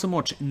as not so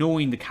much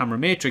knowing the camera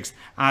matrix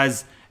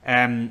as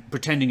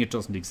pretending it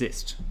doesn't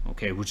exist,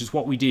 okay, which is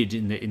what we did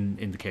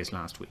in the case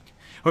last week.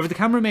 However, the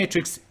camera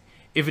matrix,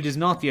 if it is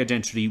not the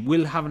identity,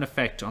 will have an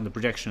effect on the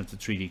projection of the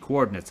 3D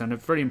coordinates, and a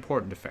very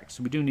important effect,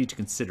 so we do need to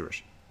consider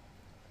it.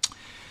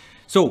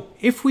 So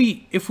if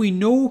we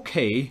know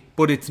K,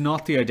 but it's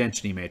not the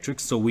identity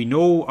matrix, so we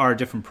know our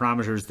different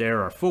parameters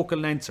there, our focal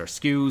lengths, our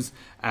skews,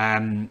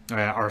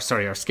 our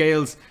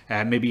scales,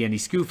 maybe any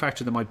skew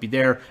factor that might be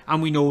there,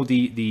 and we know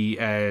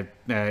the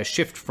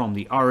shift from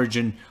the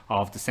origin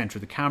of the center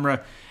of the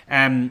camera,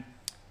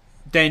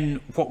 then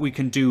what we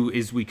can do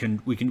is we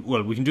can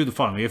do the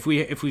following. If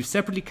we've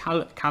separately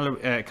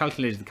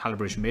calculated the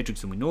calibration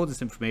matrix, and we know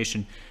this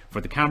information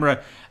for the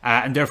camera,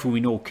 and therefore we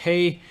know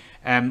K,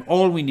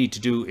 all we need to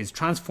do is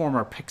transform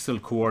our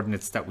pixel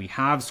coordinates that we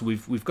have. So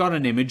we've got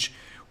an image.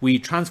 We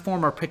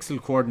transform our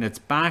pixel coordinates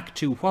back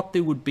to what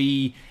they would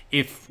be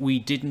if we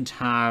didn't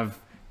have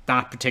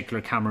that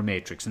particular camera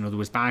matrix. In other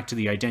words, back to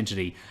the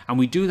identity. And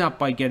we do that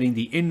by getting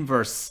the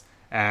inverse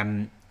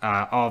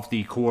of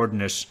the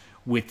coordinate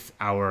with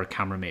our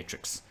camera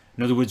matrix.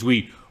 In other words,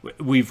 we've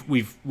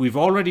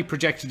already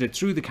projected it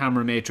through the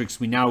camera matrix.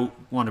 We now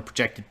want to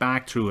project it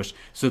back through it,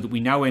 so that we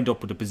now end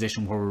up with a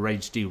position where we're ready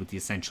to deal with the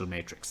essential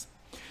matrix.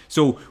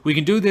 So we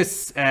can do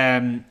this. We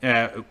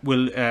can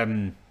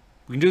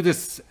do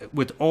this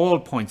with all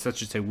points. Let's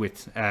just say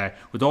with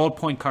all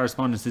point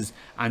correspondences,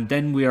 and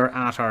then we are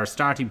at our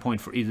starting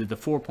point for either the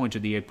 4-point or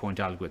the 8-point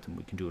algorithm.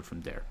 We can do it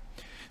from there.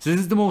 So this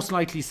is the most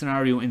likely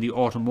scenario in the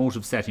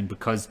automotive setting,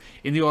 because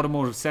in the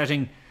automotive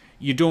setting,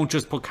 you don't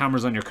just put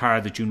cameras on your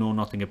car that you know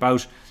nothing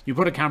about. You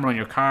put a camera on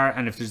your car,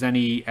 and if there's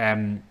any,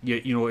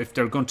 you know, if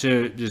there's going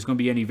to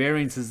be any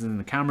variances in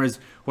the cameras,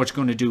 what you're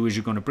going to do is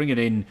you're going to bring it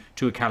in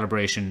to a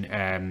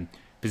calibration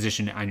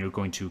position, and you're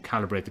going to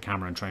calibrate the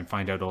camera and try and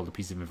find out all the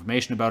pieces of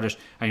information about it,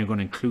 and you're going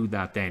to include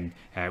that then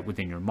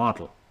within your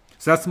model.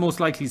 So that's the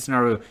most likely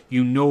scenario.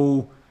 You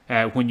know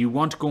when you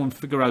want to go and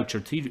figure out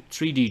your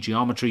 3D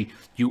geometry,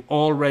 you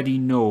already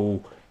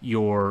know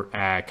your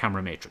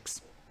camera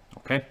matrix,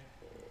 okay?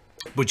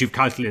 But you've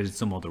calculated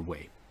some other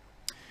way.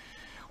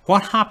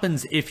 What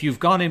happens if you've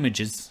got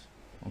images?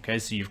 Okay,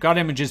 so you've got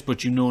images,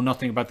 but you know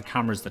nothing about the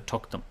cameras that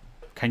took them.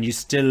 Can you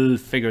still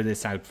figure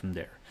this out from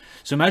there?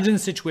 So imagine a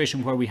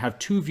situation where we have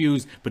two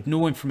views, but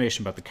no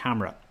information about the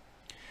camera.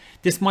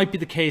 This might be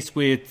the case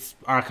with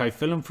archive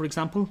film, for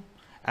example.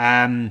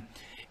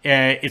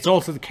 It's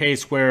also the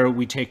case where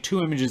we take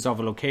two images of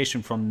a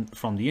location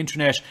from the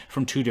internet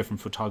from two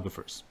different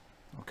photographers.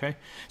 Okay,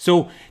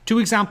 so two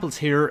examples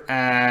here.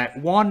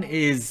 One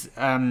is,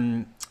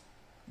 do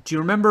you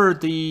remember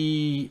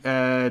the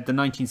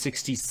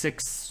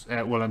 1966?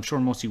 Well, I'm sure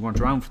most of you weren't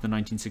around for the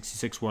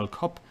 1966 World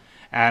Cup.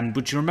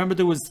 But you remember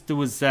there was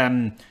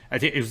I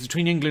think it was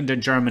between England and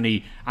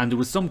Germany, and there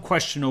was some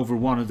question over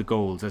one of the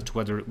goals as to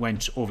whether it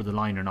went over the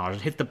line or not.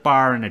 It hit the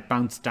bar and it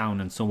bounced down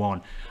and so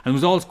on. And there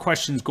was all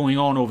questions going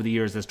on over the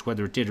years as to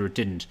whether it did or it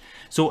didn't.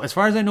 So as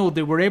far as I know,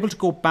 they were able to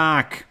go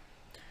back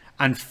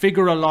and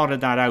figure a lot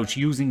of that out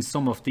using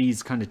some of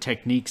these kind of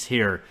techniques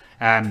here.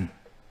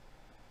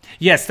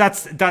 Yes,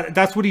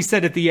 that's what he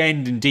said at the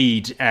end.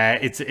 Indeed,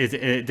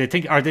 they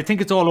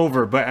think it's all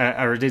over, but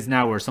or it is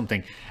now or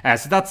something.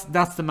 So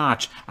that's the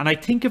match. And I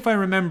think if I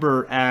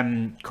remember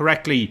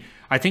correctly,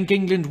 I think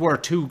England were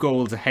 2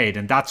 goals ahead,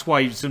 and that's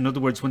why. So in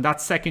other words, when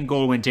that second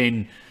goal went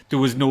in, there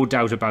was no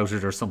doubt about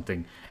it or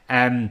something.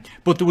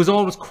 But there was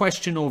always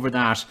question over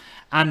that.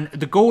 And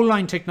the goal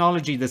line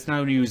technology that's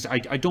now used,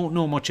 I don't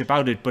know much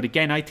about it, but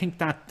again, I think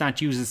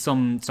that uses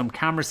some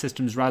camera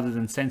systems rather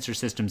than sensor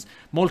systems,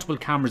 multiple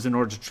cameras in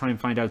order to try and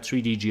find out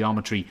 3D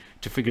geometry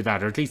to figure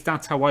that, or at least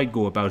that's how I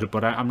go about it,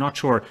 but I'm not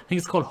sure. I think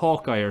it's called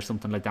Hawkeye or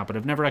something like that, but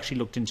I've never actually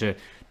looked into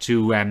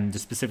the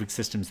specific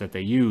systems that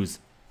they use.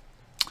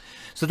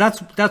 So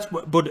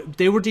but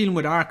they were dealing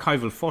with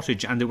archival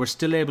footage, and they were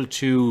still able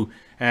to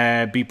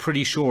be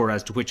pretty sure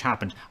as to which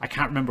happened. I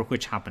can't remember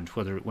which happened,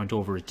 whether it went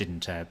over or it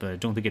didn't, but I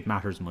don't think it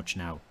matters much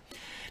now.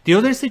 The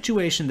other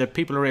situation that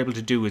people are able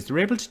to do is they're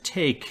able to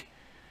take,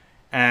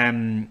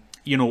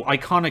 you know,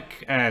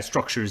 iconic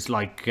structures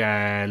like,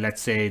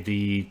 let's say,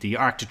 the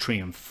Arc de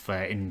Triomphe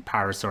in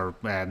Paris, or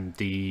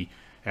the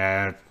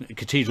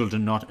Cathedral de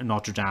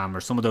Notre Dame,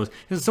 or some of those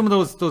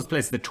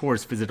places that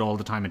tourists visit all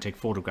the time and take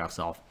photographs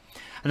of.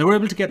 And they were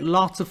able to get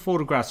lots of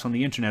photographs from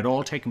the internet,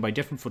 all taken by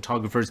different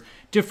photographers,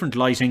 different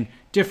lighting,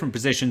 different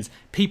positions,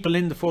 people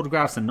in the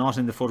photographs and not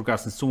in the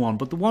photographs, and so on.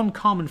 But the one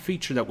common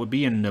feature that would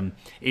be in them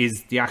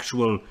is the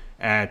actual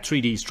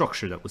 3D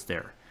structure that was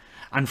there.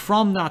 And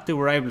from that, they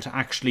were able to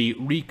actually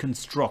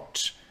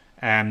reconstruct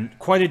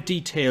quite a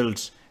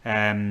detailed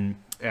analysis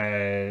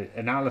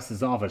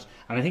of it.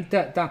 And I think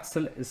that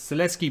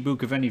Selesky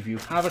book, if any of you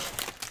have it,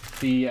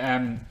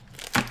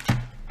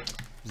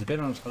 there's a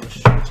bit on it. I'll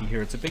show it to you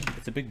here. It's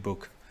a big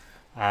book.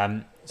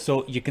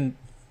 So you can't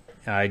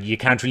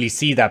really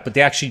see that, but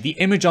the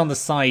image on the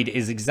side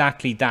is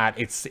exactly that.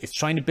 It's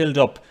trying to build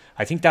up.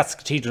 I think that's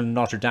Cathedral in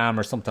Notre Dame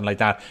or something like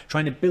that.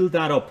 Trying to build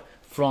that up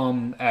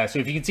from. So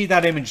if you can see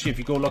that image, if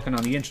you go looking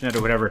on the internet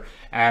or whatever,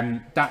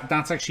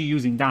 that's actually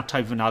using that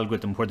type of an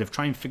algorithm where they've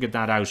tried and figured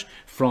that out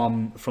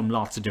from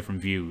lots of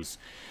different views.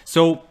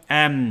 So.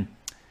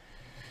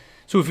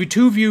 So if we have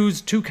 2 views,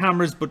 2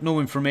 cameras, but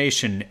no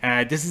information,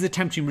 this is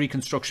attempting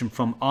reconstruction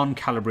from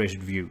uncalibrated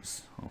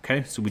views.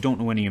 Okay, so we don't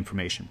know any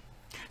information.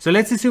 So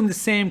let's assume the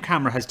same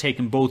camera has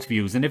taken both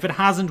views, and if it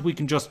hasn't, we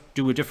can just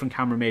do a different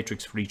camera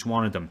matrix for each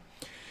one of them.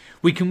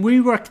 We can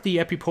rework the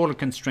epipolar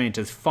constraint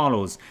as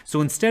follows. So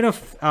instead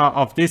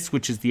of this,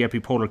 which is the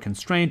epipolar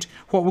constraint,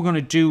 what we're going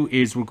to do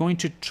is we're going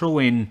to throw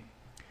in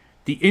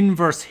the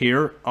inverse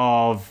here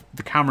of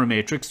the camera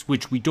matrix,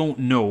 which we don't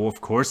know, of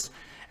course.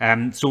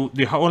 So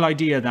the whole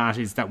idea of that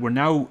is that we're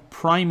now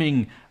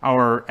priming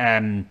our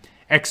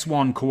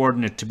x1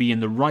 coordinate to be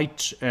in the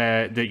right,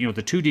 the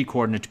 2D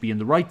coordinate to be in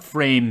the right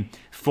frame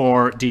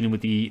for dealing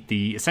with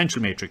the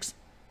essential matrix.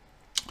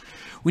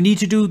 We need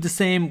to do the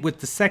same with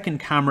the second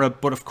camera,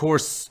 but of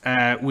course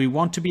we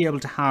want to be able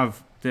to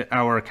have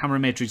our camera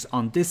matrix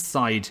on this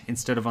side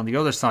instead of on the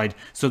other side,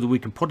 so that we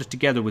can put it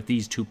together with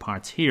these 2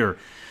 parts here.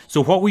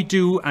 So what we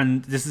do,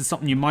 and this is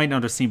something you might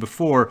not have seen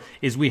before,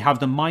 is we have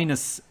the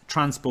minus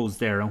transpose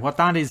there, and what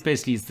that is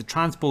basically is the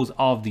transpose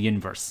of the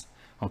inverse.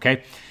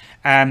 Okay,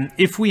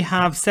 if we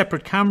have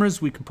separate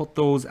cameras, we can put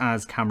those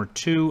as camera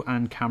 2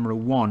 and camera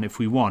 1 if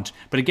we want.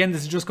 But again,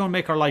 this is just going to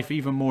make our life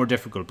even more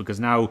difficult, because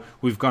now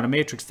we've got a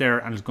matrix there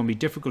and it's going to be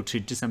difficult to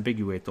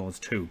disambiguate those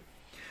 2.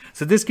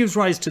 So this gives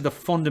rise to the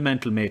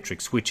fundamental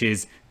matrix, which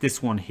is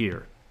this one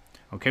here,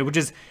 okay, which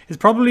is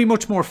probably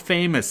much more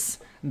famous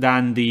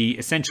than the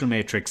essential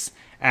matrix,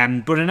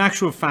 but in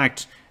actual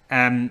fact,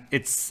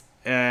 it's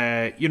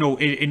you know,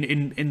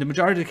 in the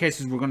majority of the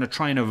cases, we're going to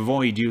try and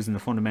avoid using the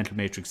fundamental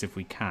matrix if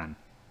we can.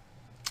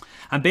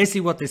 And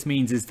basically what this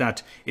means is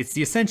that it's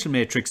the essential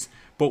matrix,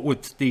 but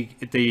with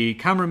the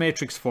camera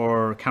matrix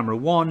for camera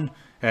 1,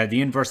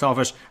 the inverse of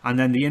it, and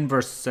then the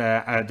inverse,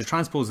 the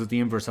transpose of the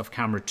inverse of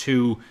camera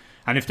 2.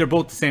 And if they're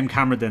both the same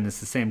camera, then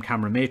it's the same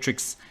camera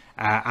matrix.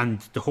 and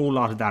the whole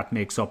lot of that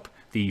makes up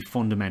the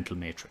fundamental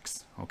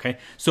matrix. Okay,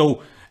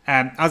 so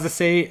as I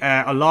say,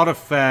 a lot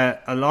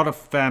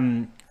of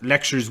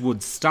lectures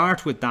would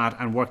start with that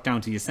and work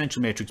down to the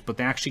essential matrix, but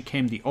they actually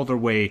came the other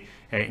way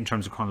in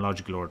terms of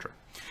chronological order.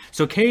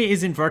 So K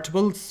is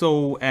invertible,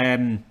 so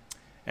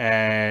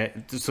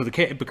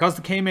because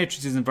the K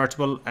matrix is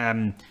invertible,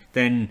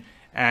 then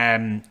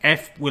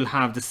F will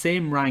have the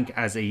same rank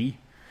as E.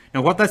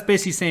 Now what that's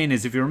basically saying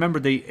is, if you remember,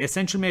 the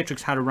essential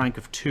matrix had a rank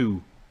of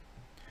 2.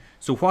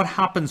 So what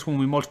happens when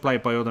we multiply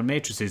it by other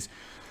matrices?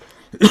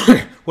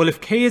 Well, if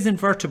K is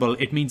invertible,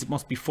 it means it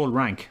must be full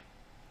rank.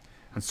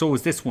 And so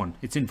is this one.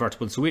 It's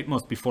invertible, so it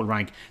must be full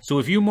rank. So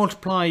if you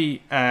multiply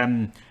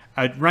a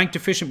rank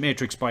deficient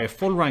matrix by a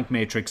full rank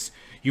matrix,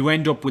 you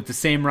end up with the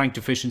same rank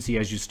deficiency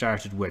as you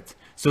started with.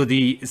 So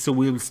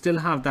we'll still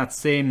have the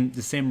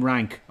same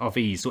rank of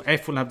E. So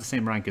F will have the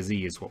same rank as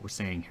E, is what we're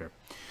saying here.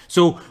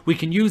 So we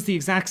can use the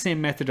exact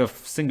same method of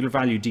singular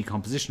value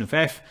decomposition of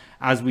F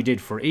as we did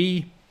for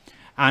E.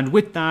 And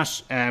with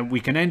that,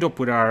 we can end up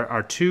with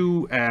our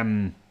two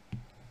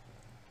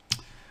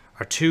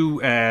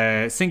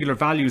singular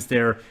values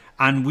there,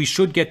 and we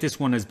should get this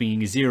one as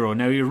being 0.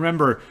 Now you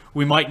remember,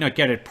 we might not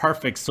get it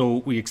perfect, so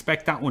we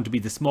expect that one to be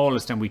the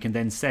smallest, and we can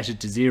then set it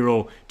to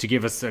 0 to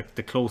give us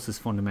the closest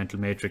fundamental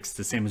matrix,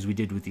 the same as we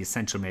did with the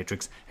essential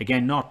matrix.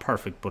 Again, not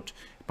perfect, but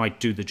might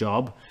do the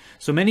job.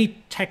 So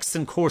many texts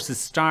and courses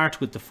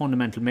start with the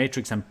fundamental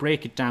matrix and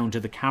break it down to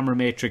the camera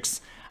matrix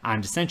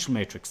and essential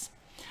matrix.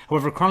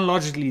 However,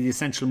 chronologically, the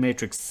essential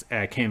matrix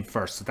came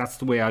first, so that's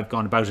the way I've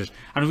gone about it.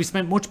 And we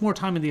spent much more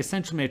time in the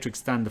essential matrix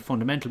than the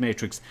fundamental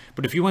matrix,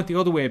 but if you went the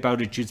other way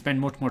about it, you'd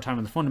spend much more time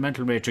in the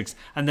fundamental matrix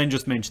and then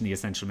just mention the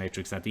essential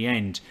matrix at the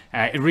end.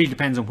 It really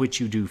depends on which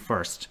you do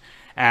first.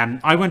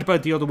 I went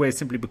about the other way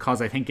simply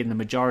because I think in the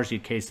majority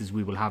of cases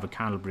we will have a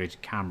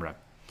calibrated camera.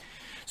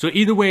 So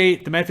either way,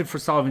 the method for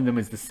solving them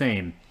is the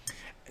same.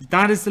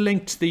 That is the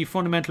link to the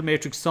fundamental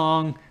matrix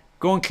song.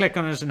 Go and click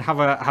on it and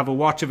have a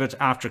watch of it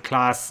after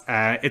class.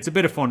 It's a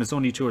bit of fun. It's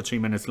only 2 or 3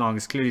 minutes long.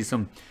 It's clearly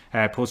some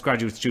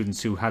postgraduate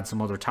students who had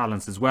some other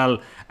talents as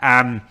well.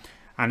 And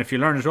if you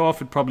learn it off,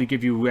 it'd probably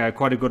give you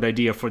quite a good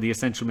idea for the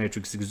essential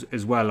matrix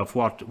as well of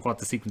what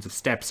the sequence of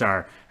steps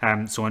are.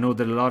 So I know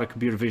that a lot of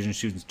computer vision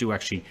students do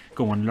actually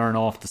go and learn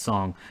off the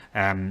song,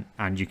 and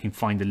you can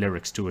find the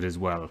lyrics to it as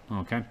well.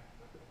 Okay.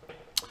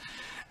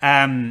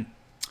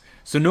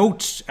 So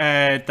note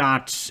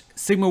that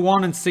sigma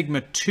 1 and sigma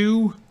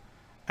 2,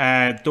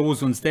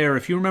 those ones there,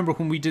 if you remember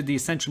when we did the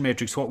essential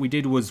matrix, what we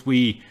did was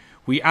we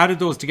added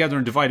those together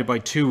and divided by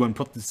 2 and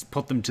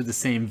put them to the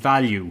same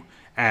value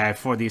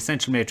for the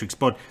essential matrix,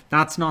 but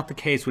that's not the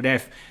case with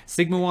F.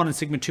 Sigma 1 and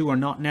sigma 2 are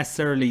not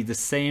necessarily the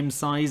same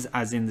size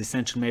as in the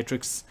essential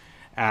matrix.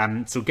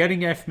 So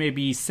getting F may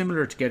be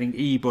similar to getting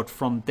E, but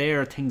from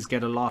there things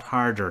get a lot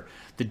harder.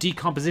 The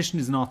decomposition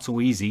is not so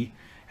easy.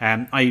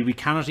 We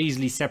cannot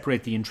easily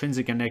separate the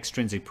intrinsic and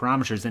extrinsic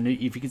parameters, and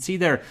if you can see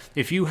there,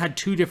 if you had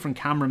 2 different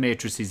camera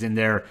matrices in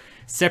there,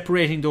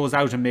 separating those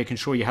out and making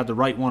sure you had the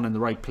right one in the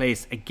right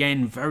place,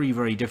 again, very,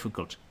 very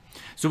difficult.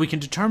 So we can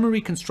determine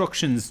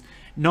reconstructions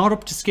not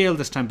up to scale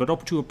this time, but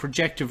up to a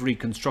projective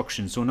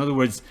reconstruction. So in other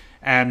words,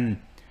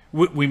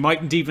 we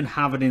mightn't even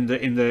have it in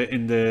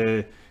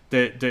the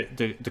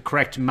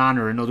correct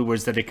manner. In other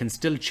words, that it can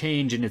still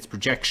change in its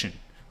projection.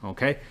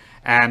 Okay.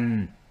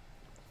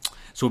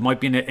 So it might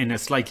be in a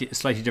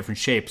slightly different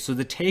shape. So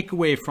the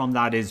takeaway from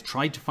that is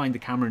try to find the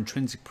camera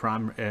intrinsic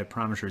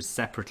parameters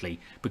separately,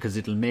 because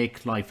it'll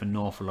make life an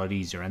awful lot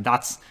easier. And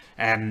that's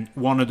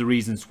one of the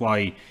reasons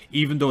why,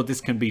 even though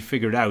this can be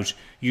figured out,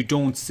 you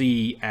don't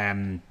see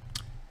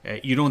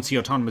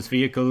autonomous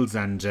vehicles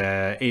and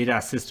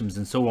ADAS systems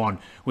and so on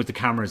with the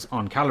cameras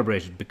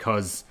uncalibrated,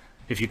 because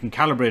if you can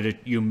calibrate it,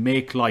 you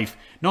make life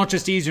not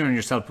just easier on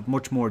yourself, but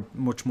much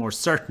more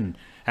certain,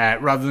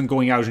 rather than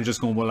going out and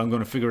just going, well, I'm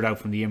going to figure it out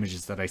from the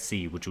images that I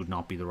see, which would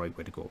not be the right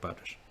way to go about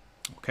it.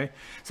 Okay,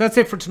 so that's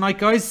it for tonight,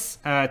 guys.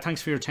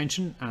 Thanks for your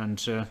attention,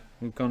 and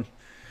we've gone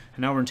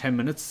 1 hour and 10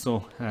 minutes,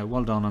 so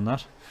well done on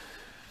that.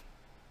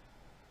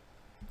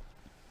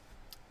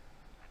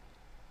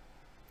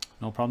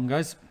 No problem,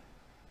 guys.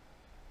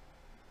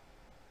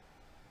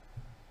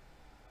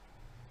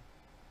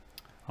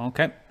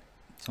 Okay,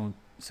 so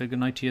say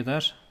goodnight to you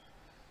there.